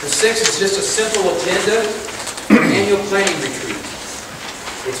 the 6 is just a simple agenda for an annual planning retreat.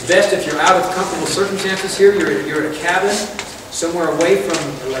 It's best if you're out of comfortable circumstances here, you're at a cabin, somewhere away from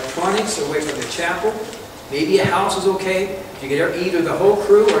electronics, away from the chapel. Maybe a house is okay. You get either the whole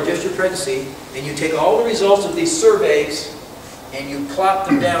crew or just your presidency, and you take all the results of these surveys and you plot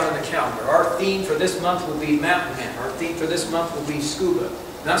them down on the calendar. Our theme for this month will be mountain man. Our theme for this month will be scuba.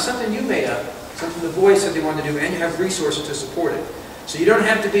 Not something you made up, something the boys said they wanted to do, and you have resources to support it. So you don't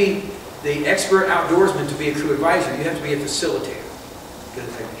have to be the expert outdoorsman to be a crew advisor. You have to be a facilitator.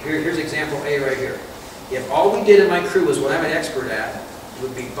 Here's example A right here. If all we did in my crew was what I'm an expert at, it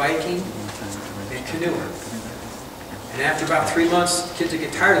would be biking and canoeing. And after about 3 months, kids would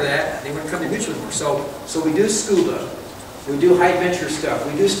get tired of that, they wouldn't come to mutual anymore. So we do scuba, we do high venture stuff,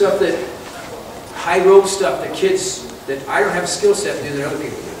 we do stuff that, high rope stuff that kids, that I don't have a skill set to do that other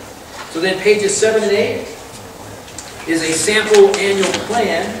people do. So then pages 7 and 8 is a sample annual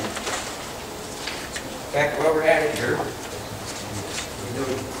plan. Back while we're at it here, we do a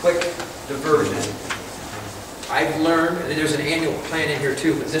quick diversion. I've learned, and there's an annual plan in here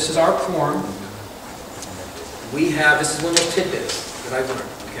too, but this is our form. We have, this is one of those tidbits that I've learned,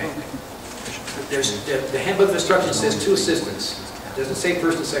 okay? There's, the handbook of instruction says 2 assistants. It doesn't say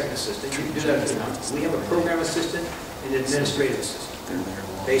first and second assistant. You can do that if you want. We have a program assistant and an administrative assistant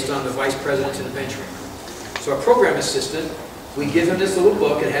based on the vice president and the bench room. So our program assistant, we give him this little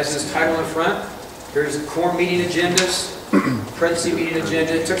book. It has this title in front. Here's the core meeting agendas, presidency meeting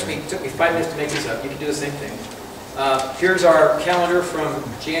agenda. It took me 5 minutes to make this up. You can do the same thing. Here's our calendar from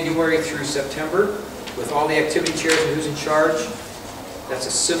January through September with all the activity chairs and who's in charge. That's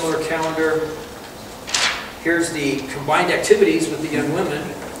a similar calendar. Here's the combined activities with the young women.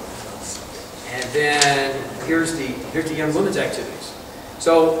 And then here's the young women's activities.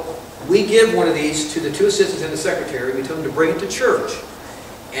 So we give one of these to the 2 assistants and the secretary. We tell them to bring it to church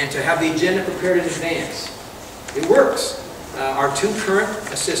and to have the agenda prepared in advance. It works. Our 2 current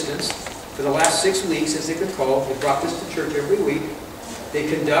assistants, for the last 6 weeks, as they've been called, they brought this to church every week. They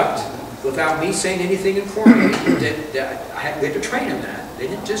conduct, without me saying anything in formally, we had to train them that. They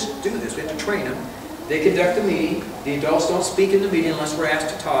didn't just do this, we had to train them. They conduct the meeting. The adults don't speak in the meeting unless we're asked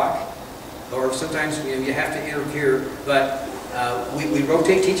to talk, or sometimes you have to interfere, but we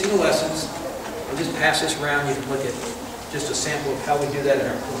rotate teaching the lessons. I'll just pass this around. You can look at just a sample of how we do that in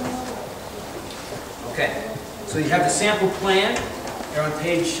our program. Okay, so you have the sample plan. They're on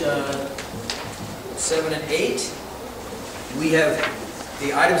page 7 and 8. We have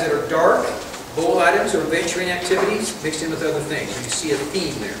the items that are dark, bold items or venturing activities mixed in with other things. You see a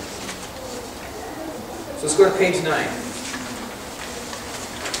theme there. So let's go to page 9.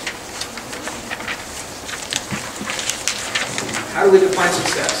 How do we define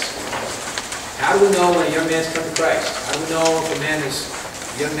success? How do we know when a young man's come to Christ? How do we know if a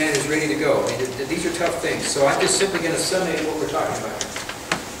young man is ready to go? I mean, these are tough things. So I'm just simply going to summate what we're talking about here.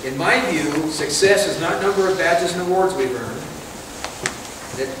 In my view, success is not number of badges and awards we've earned.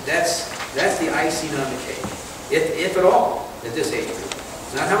 That's the icing on the cake, if at all, at this age group.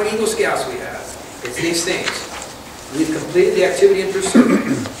 It's not how many Eagle Scouts we have. It's these things. We've completed the activity interest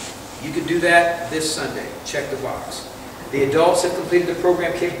survey. You could do that this Sunday. Check the box. The adults have completed the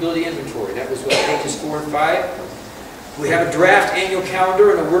program capability inventory. That was what, pages 4 and 5. We have a draft annual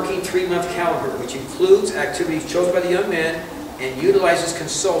calendar and a working 3-month calendar, which includes activities chosen by the young men and utilizes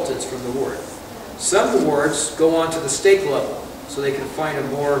consultants from the ward. Some wards go on to the stake level, so they can find a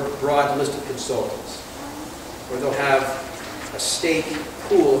more broad list of consultants. Or they'll have a stake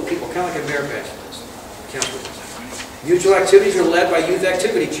pool of people, kind of like a merit badge list. Mutual activities are led by youth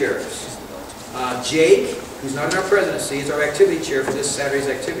activity chairs. Jake, who's not in our presidency, is our activity chair for this Saturday's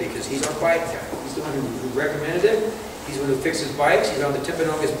activity because he's our bike guy. He's the one who recommended it. He's the one who fixes bikes. He's on the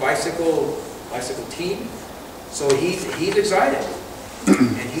Timpanogos bicycle team. So he's excited.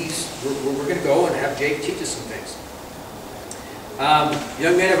 And we're going to go and have Jake teach us some things.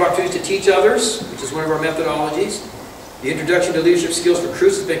 Young men have opportunities to teach others, which is one of our methodologies. The introduction to leadership skills for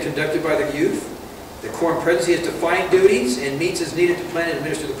crews has been conducted by the youth. The quorum presidency has defined duties and meets as needed to plan and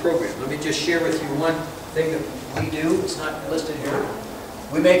administer the program. Let me just share with you one thing that we do. It's not listed here.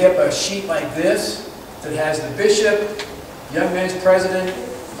 We make up a sheet like this that has the bishop, young men's president,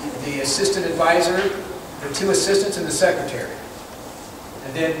 the assistant advisor, the 2 assistants, and the secretary.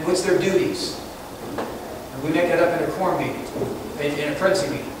 And then what's their duties? And we make that up in a quorum meeting, in a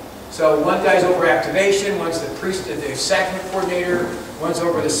presidency meeting. So one guy's over activation, one's the priest, the sacrament coordinator, one's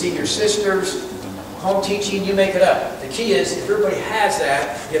over the senior sisters, home teaching, you make it up. The key is, if everybody has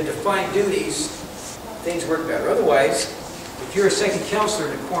that, you have defined duties, things work better. Otherwise, if you're a second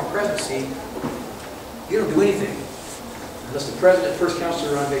counselor in a quorum presidency, you don't do anything unless the president and first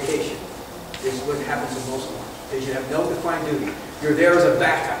counselor are on vacation. This is what happens in most quorums, because you have no defined duty. You're there as a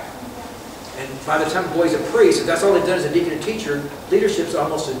backup. And by the time a boy's a priest, if that's all they've done as a deacon and teacher, leadership's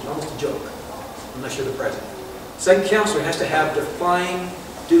almost a joke, unless you're the president. Second counselor has to have defined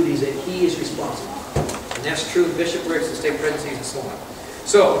duties that he is responsible for. And that's true of bishoprics and stake presidencies and so on.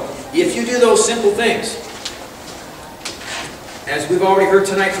 So, if you do those simple things, as we've already heard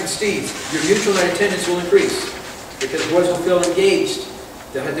tonight from Steve, your mutual night attendance will increase because boys will feel engaged.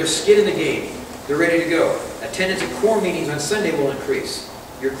 They'll have their skin in the game. They're ready to go. Attendance at quorum meetings on Sunday will increase.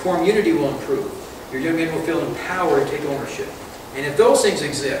 Your quorum unity will improve. Your young men will feel empowered to take ownership. And if those things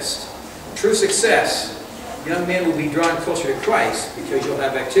exist, true success, young men will be drawn closer to Christ because you'll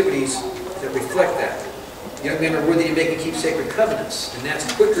have activities that reflect that. Young men are worthy to make and keep sacred covenants, and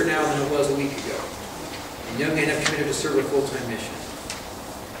that's quicker now than it was a week ago. And young men have committed to serve a full-time mission.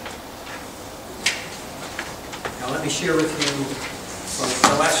 Now let me share with you,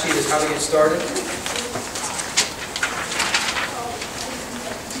 the last sheet is how to get started.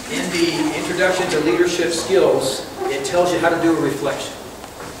 In the Introduction to Leadership Skills, it tells you how to do a reflection.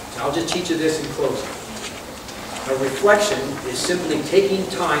 So I'll just teach you this in closing. A reflection is simply taking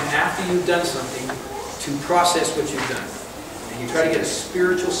time after you've done something to process what you've done. And you try to get a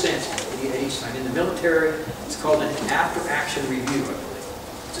spiritual sense at each time. In the military, it's called an after-action review, I believe.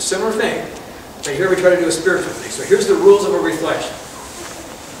 It's a similar thing, but here we try to do a spiritual thing. So here's the rules of a reflection.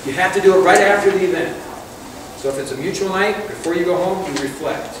 You have to do it right after the event. So if it's a mutual night, before you go home, you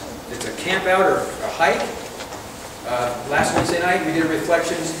reflect. If it's a camp out or a hike, last Wednesday night, we did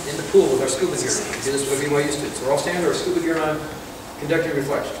reflections in the pool with our scuba gear on. We did this with BYU students. So we're all standing with our scuba gear on, conducting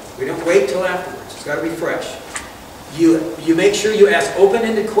reflection. We don't wait till afterwards. It's got to be fresh. You make sure you ask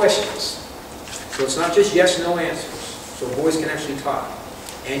open-ended questions. So it's not just yes/no answers. So boys can actually talk.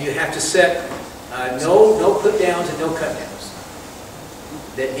 And you have to set no put-downs and no cut-downs.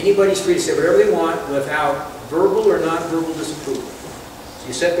 That anybody's free to say whatever they want without verbal or non-verbal disapproval. So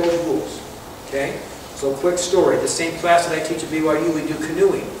you set those rules. Okay? So quick story. The same class that I teach at BYU, we do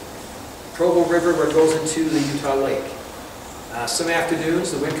canoeing. Provo River where it goes into the Utah Lake. Some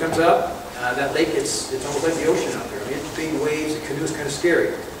afternoons, the wind comes up. That lake, it's almost like the ocean out there. I mean, it's big waves. The canoe is kind of scary.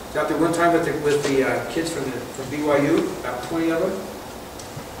 I was out there one time with the kids from BYU, about 20 of them.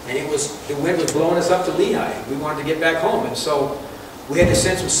 And the wind was blowing us up to Lehigh. We wanted to get back home. And so we had to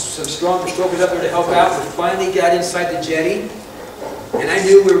send some stronger strokers up there to help out. We finally got inside the jetty. And I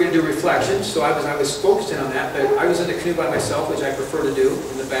knew we were going to do reflections, so I was focused in on that. But I was in the canoe by myself, which I prefer to do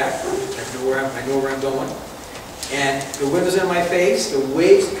in the back. I know where I'm going. And the wind was in my face, the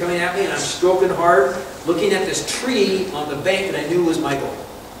waves were coming at me, and I'm stroking hard, looking at this tree on the bank that I knew was my goal.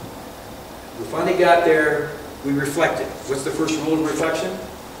 We finally got there, we reflected. What's the first rule of reflection?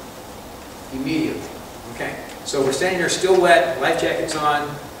 Immediately. Okay. So we're standing there still wet, life jackets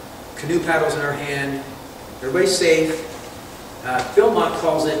on, canoe paddles in our hand, everybody's safe. Philmont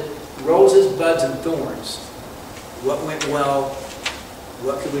calls it roses, buds, and thorns. What went well?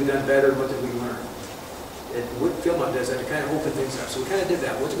 What could we have done better? What did we learn? And what Philmont does that to kind of open things up. So we kind of did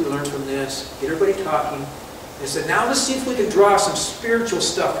that. What did we learn from this? Get everybody talking. And said, now let's see if we can draw some spiritual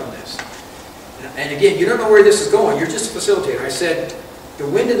stuff from this. And again, you don't know where this is going. You're just a facilitator. I said, the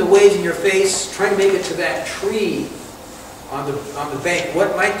wind and the waves in your face, trying to make it to that tree on the bank.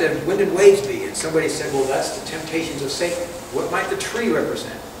 What might the wind and waves be? And somebody said, well, that's the temptations of Satan. What might the tree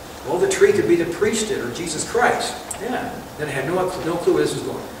represent? Well, the tree could be the priesthood or Jesus Christ. Yeah. Then I had no clue where this was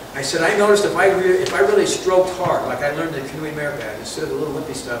going. I said, I noticed if I really stroked hard, like I learned in Canoeing America, instead of the little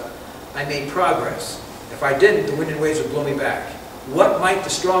wimpy stuff, I made progress. If I didn't, the wind and waves would blow me back. What might the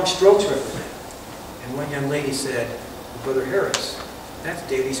strong strokes represent? And one young lady said, Brother Harris, that's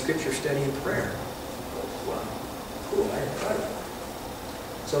daily scripture study and prayer. Wow, cool, I hadn't thought of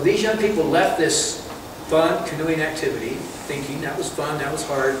that. So these young people left this fun canoeing activity, thinking that was fun, that was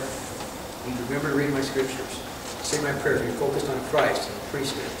hard. I need to remember to read my scriptures. Say my prayers, be focused on Christ and the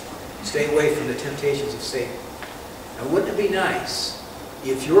priesthood. Stay away from the temptations of Satan. Now wouldn't it be nice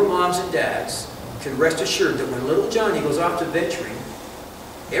if your moms and dads can rest assured that when little Johnny goes off to venturing,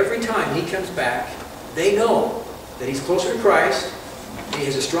 every time he comes back, they know that he's closer to Christ, and he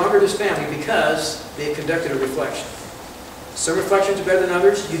has a stronger to his family because they've conducted a reflection. Some reflections are better than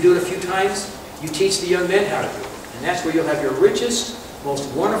others. You do it a few times, you teach the young men how to do it. And that's where you'll have your richest, most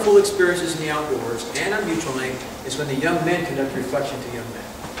wonderful experiences in the outdoors and on Mutual Link is when the young men conduct reflection to young men.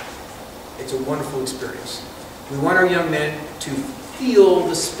 It's a wonderful experience. We want our young men to feel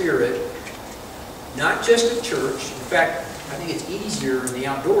the spirit, not just at church. In fact, I think it's easier in the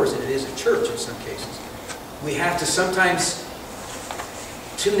outdoors than it is at church in some cases. We have to sometimes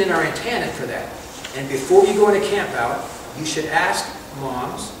tune in our antenna for that. And before you go on a camp out, you should ask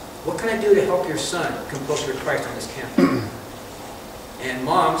moms, what can I do to help your son come closer to Christ on this camp? And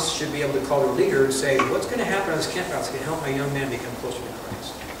moms should be able to call their leader and say, what's going to happen on this camp out that's going to help my young man become closer to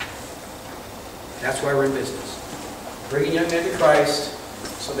Christ? That's why we're in business. Bringing young men to Christ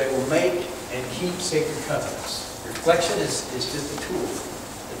so they will make and keep sacred covenants. Reflection is just a tool.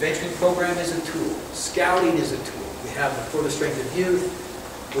 The venturing program is a tool. Scouting is a tool. We have the For the Strength of Youth.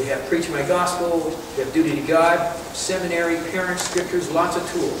 We have Preach My Gospel. We have Duty to God. Seminary, parents, scriptures, lots of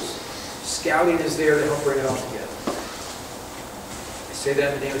tools. Scouting is there to help bring it all together. I say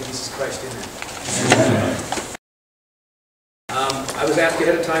that in the name of Jesus Christ. Amen. I was asked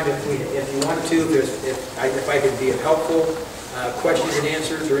ahead of time if you wanted to, if I could be helpful, questions and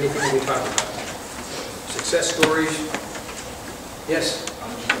answers or anything that we talked about. Success stories. Yes? I'm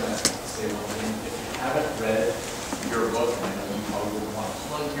just going to say one thing. If you haven't read your book, and I know you probably wouldn't want to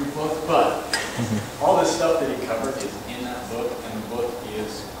plug your book, but all this stuff that you covered is in that book, and the book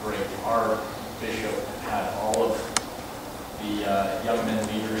is great. Our bishop had all of the young men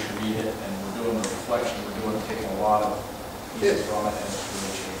leaders read it, and we're doing the reflection. We're taking a lot of pieces from it, and it's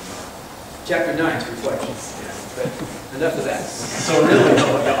really changing. Chapter 9 is reflections. Yeah, but enough of that. So really,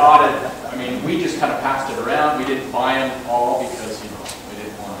 the audit, I mean, we just kind of passed it around. We didn't buy them all because, you know, we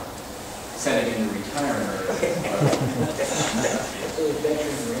didn't want to send it into retirement.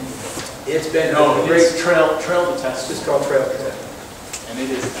 It's been no, a great trail to test. It's called Trail to Test. And it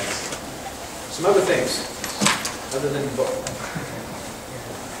is excellent. Some other things, other than the book.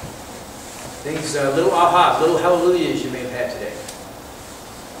 Things, little ahas, little hallelujahs you may have had today.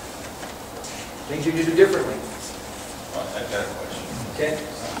 Things you do differently. Well, I've got a question. Okay?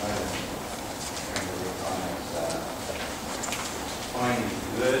 Find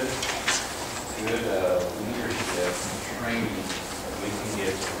good leadership training that we can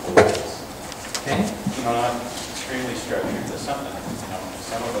give to boys. Okay? You know, not extremely structured, but something. You know,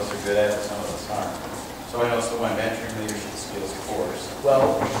 some of us are good at it, some of us aren't. So I also went venturing leadership skills course.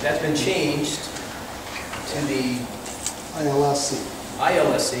 Well, that's been changed to the ILSC,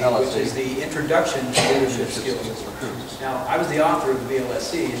 which is the Introduction to Leadership Skills. Now, I was the author of the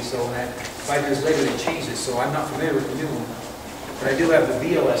VLSC, and so 5 years later they changed it, so I'm not familiar with the new one. But I do have the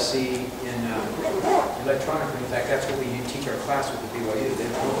VLSC in electronically. In fact, that's what we teach our class with the BYU. They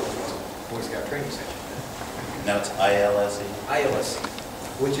don't know it was a Boy Scout training section. Now it's ILSE? ILSC,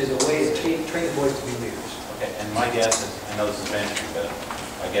 which is a way to train the boys to be leaders. Okay, and my guess is, I know this is venturing, but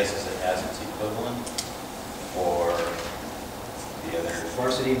my guess is it has its equivalent for the other.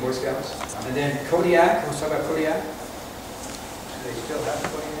 Varsity Boy Scouts. And then Kodiak, let's talk about Kodiak. Do they still have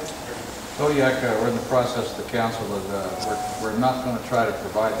Kodiak? Kodiak, we're in the process of the council of, we're not going to try to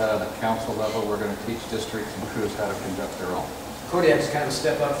provide that on a council level. We're going to teach districts and crews how to conduct their own. Kodiak is kind of a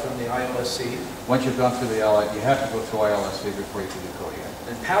step up from the ILSC. Once you've gone through the you have to go through ILSC before you can do Kodiak.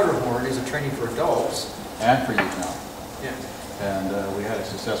 And Powderhorn is a training for adults. And for youth now. Yeah. And we had a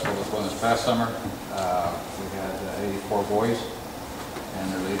successful one this past summer. We had 84 boys, and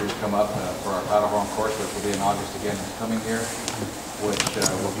their leaders come up for our Powderhorn course, which will be in August again this coming year, which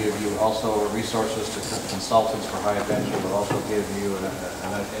will give you also resources to consultants for high adventure. Will also give you an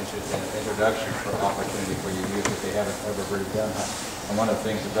introduction for opportunity for your youth if they haven't ever really done that. And one of the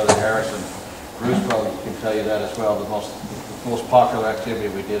things that Brother Harrison, Bruce probably can tell you that as well, the most popular activity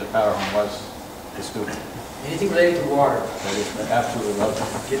we did at Powderhorn was the scuba. Anything related to water. That is absolutely love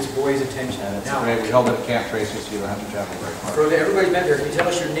it. Gets boys' attention. And it's Now, great. We held it at Camp Tracy, so you don't have to travel very far. for everybody met there, can you tell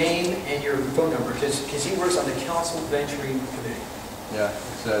us your name and your phone number? Because he works on the Council Venturing Committee. Yeah,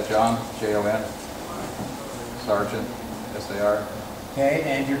 it's John, J-O-N, Sergeant, S-A-R, Okay,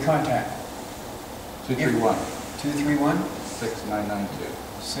 and your contact? 231 231 6992.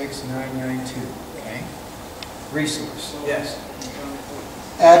 6992. Okay. Resource. Yes.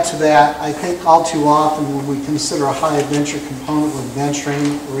 Add to that, I think all too often when we consider a high adventure component with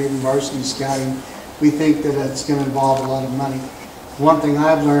venturing or even varsity scouting, we think that it's going to involve a lot of money. One thing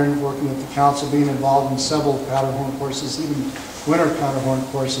I've learned working with the council, being involved in several Powderhorn courses, even winter Powderhorn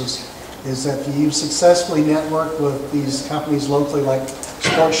courses, is that if you successfully network with these companies locally like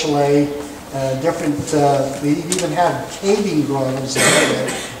Sport Chalet, different, we even have caving growers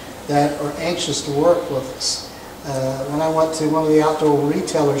that are anxious to work with us. When I went to one of the outdoor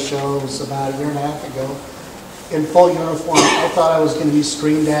retailer shows about a year and a half ago, in full uniform, I thought I was going to be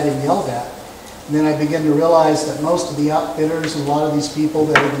screamed at and yelled at. And then I began to realize that most of the outfitters and a lot of these people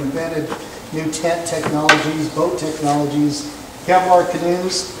that have invented new tent technologies, boat technologies, Kevlar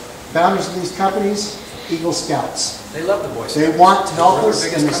canoes, founders of these companies, Eagle Scouts. They love the Boy Scouts. They want to help They're us, our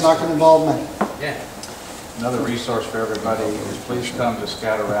and biggest it's not going to involve money. Yeah. Another resource for everybody is please come to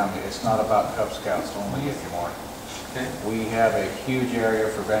Scout Around Me. It's not about Cub Scouts only anymore. Okay. We have a huge area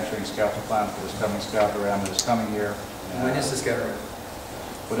for venturing Scouts plan for this coming Scout Around Me this coming year. When is this gathering?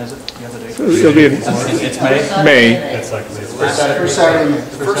 When is it? The other day? It'll be in It's May. May. It's like First Saturday in May.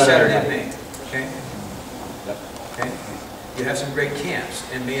 The first Saturday in May, okay? Yep. Okay. You have some great camps,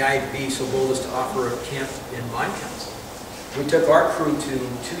 and may I be so bold as to offer a camp in my council. We took our crew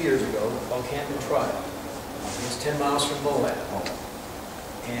to 2 years ago, called Camp Entrada. It's 10 miles from Moab.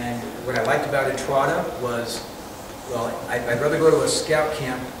 And what I liked about Entrada was, well, I'd rather go to a scout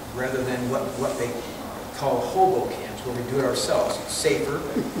camp rather than what they call hobo camps, where we do it ourselves. It's safer,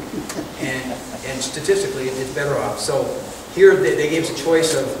 and statistically, it's better off. So here, they gave us a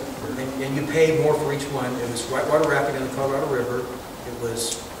choice of, and you pay more for each one. It was whitewater rafting on the Colorado River. It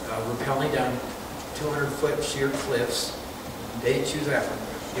was rappelling down 200-foot sheer cliffs. They didn't choose that one.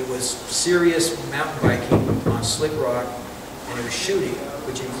 It was serious mountain biking on slick rock, and it was shooting,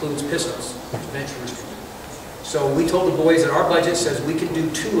 which includes pistols, adventurers. So we told the boys that our budget says we can do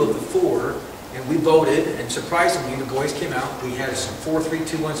 2 of the 4, and we voted, and surprisingly, the boys came out. We had a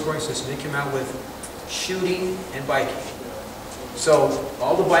 4-3-2-1 scoring system. They came out with shooting and biking. So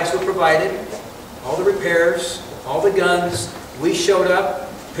all the bikes were provided, all the repairs, all the guns. We showed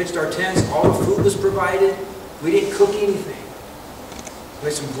up, pitched our tents, all the food was provided. We didn't cook anything. We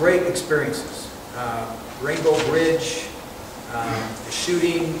had some great experiences. Rainbow Bridge, the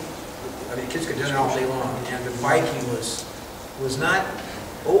shooting. I mean, kids could do it all day long. And the biking was not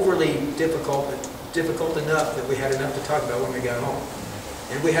overly difficult, but difficult enough that we had enough to talk about when we got home.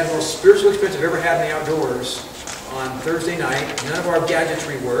 And we had the most spiritual experience I've ever had in the outdoors on Thursday night. None of our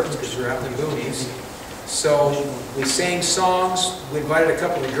gadgetry worked because we were out in the boonies. So we sang songs. We invited a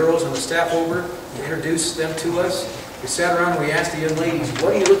couple of girls on the staff over to introduce them to us. We sat around and we asked the young ladies,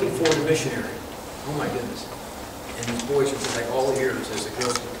 what are you looking for in a missionary? Oh my goodness. And these boys were just like all ears as the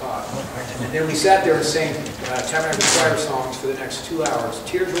girls would talk. And then we sat there and sang Tabernacle Choir songs for the next 2 hours.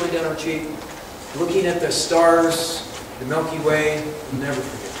 Tears rolling down our cheek, looking at the stars, the Milky Way. We'll never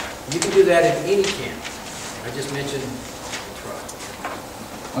forget that. You can do that in any camp. I just mentioned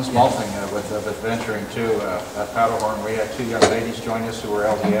One small thing with venturing too, at Powderhorn, we had 2 young ladies join us who were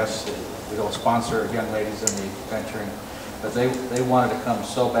LDS. We don't sponsor young ladies in the venturing, but they wanted to come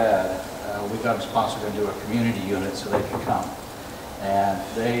so bad. We got them sponsored into a community unit so they could come. And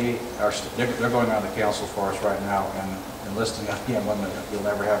they're going around the council for us right now and enlisting young women. You'll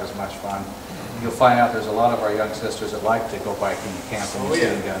never have as much fun. You'll find out there's a lot of our young sisters that like to go biking and camping and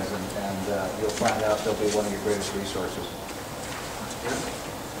shooting guns, and you'll find out they'll be one of your greatest resources.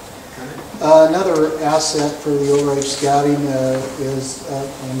 Another asset for the overage scouting is,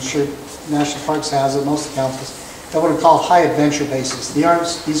 I'm sure National Parks has it, most of the councils, that what are called high adventure bases.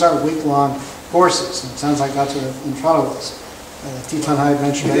 These aren't week-long courses. It sounds like that's what in front of us. Teton High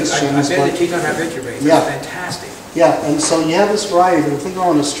Adventure Base. I've been to Teton High Adventure Base. Yeah. It's fantastic. Yeah, and so you have this variety. The thing I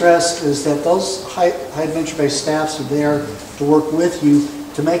want to stress is that those high adventure base staffs are there to work with you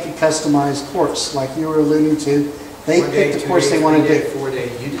to make a customized course, like you were alluding to. They pick the course they want to do. 4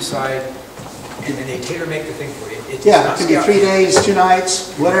 days, you decide, and then they tailor-make the thing for you. Yeah, it can be 3 days, 2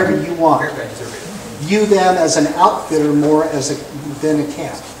 nights, whatever you want. View them as an outfitter more than a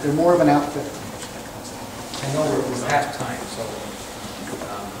camp. They're more of an outfitter. I know we're past time, so,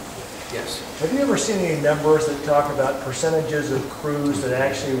 yes. Have you ever seen any numbers that talk about percentages of crews that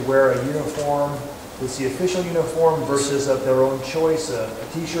actually wear a uniform that's the official uniform versus of their own choice, a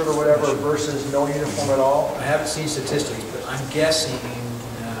t-shirt or whatever, versus no uniform at all? I haven't seen statistics, but I'm guessing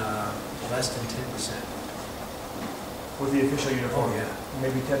less than 10%. With the official uniform? Oh, yeah.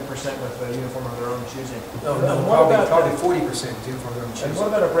 Maybe 10% with a uniform of their own choosing. No, And probably 40% uniform of their own choosing. And what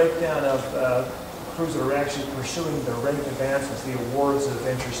about a breakdown of crews that are actually pursuing the rank advancements, the awards of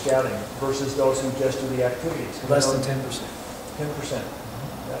venture scouting, versus those who just do the activities? Less than 10%. 10%.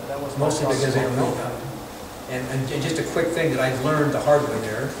 That was mostly because they don't know about it. And just a quick thing that I've learned the hard way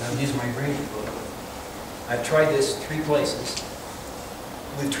there, and I'm using my brain book. I've tried this 3 places.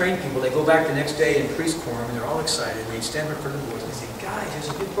 we train people, they go back the next day in priest quorum, and they're all excited, and they stand in front of the boys, and they say, guys, there's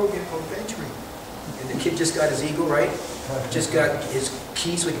a new program called venturing. And the kid just got his eagle, right? Just got his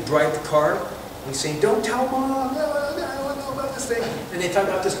keys so he could drive the car. And he's saying, don't tell Mom, no, I don't know about this thing. And they talk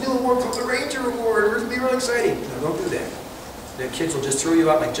about this new award called the Ranger Award, we're going to be real exciting. No, don't do that. The kids will just throw you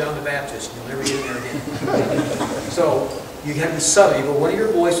out like John the Baptist, and you'll never get in there again. So, you have to be subtle. You go, one of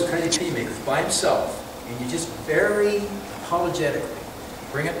your boys was kind of a tea maker by himself, and you just very apologetically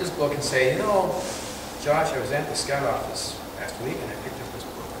bring up this book and say, you know, Josh, I was at the scout office last week and I picked up this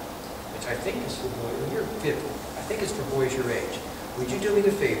book, which I think is for boys, you're 50, I think it's for boys your age. Would you do me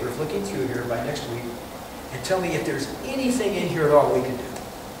the favor of looking through here by next week and tell me if there's anything in here at all we can do?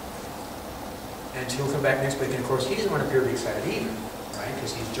 And he'll come back next week, and of course he doesn't want to appear to be excited either, right?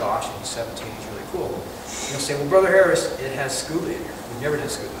 Because he's Josh and he's 17, he's really cool. And he'll say, well, Brother Harris, it has scuba in here. We've never done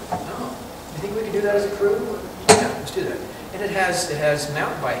scuba. No. You think we can do that as a crew? Yeah, let's do that. And it has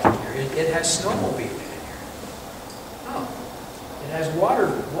mountain biking here. It has snowmobiling in here. Oh. It has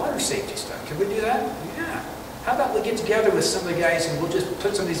water safety stuff. Can we do that? Yeah. How about we get together with some of the guys and we'll just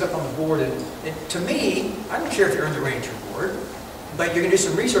put some of these up on the board. And to me, I don't care if you earn the Ranger Award, but you're going to do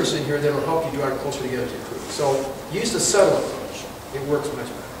some resources in here that will help you draw closer together to the crew. So use the subtle approach. It works much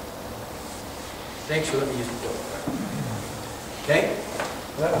better. Thanks for letting me use the book. Okay?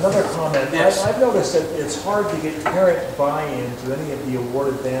 Another comment. Yes. I've noticed that it's hard to get parent buy-in to any of the award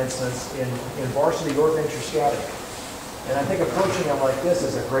advancements in varsity or venture scouting. And I think approaching them like this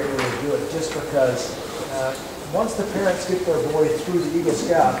is a great way to do it, just because once the parents get their boy through the Eagle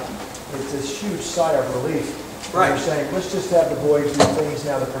Scout, it's this huge sigh of relief. Right. They're saying, let's just have the boy do things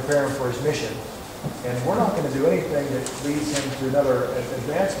now to prepare him for his mission. And we're not going to do anything that leads him to another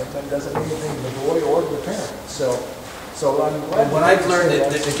advancement that doesn't mean anything to the boy or to the parent. So I'm glad. What I've learned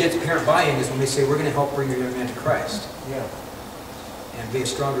that gets parent buy-in is when they say, we're going to help bring your young man to Christ. Yeah. And be a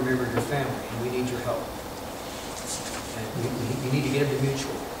stronger member of your family, and we need your help. And you need to get him to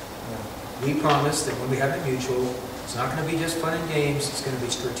mutual. Yeah. We promise that when we have a mutual, it's not going to be just fun and games, it's going to be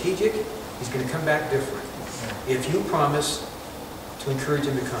strategic, he's going to come back different. Yeah. If you promise to encourage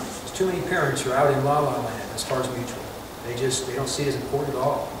him to come. There's too many parents who are out in la-la land as far as mutual. They don't see it as important at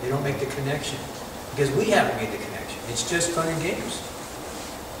all. They don't make the connection. Because we haven't made the connection. It's just fun and games.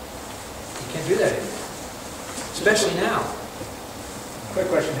 You can't do that anymore. Especially now. Quick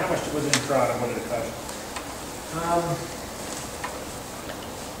question, how much was it in Toronto? What did it cost?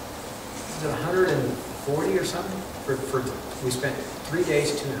 Was it 140 or something? We spent 3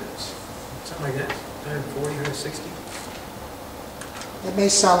 days, 2 nights. Something like that. 140, 160. It may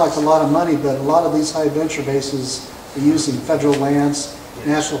sound like a lot of money, but a lot of these high adventure bases are using federal lands,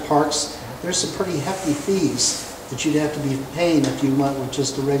 national parks. There's some pretty hefty fees that you'd have to be paying if you went with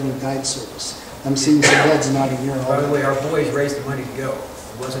just a regular guide service. I'm seeing some heads nodding here. By the way, our boys raised the money to go.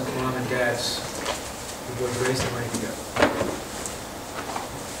 It wasn't mom and dad's. The boys raised the money to go.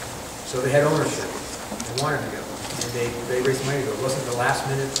 So they had ownership. They wanted to go. And they raised the money to go. It wasn't the last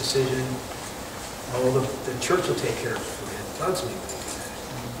minute decision. Oh, the church will take care of it. It bugs me.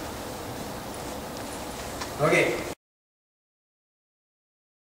 Okay.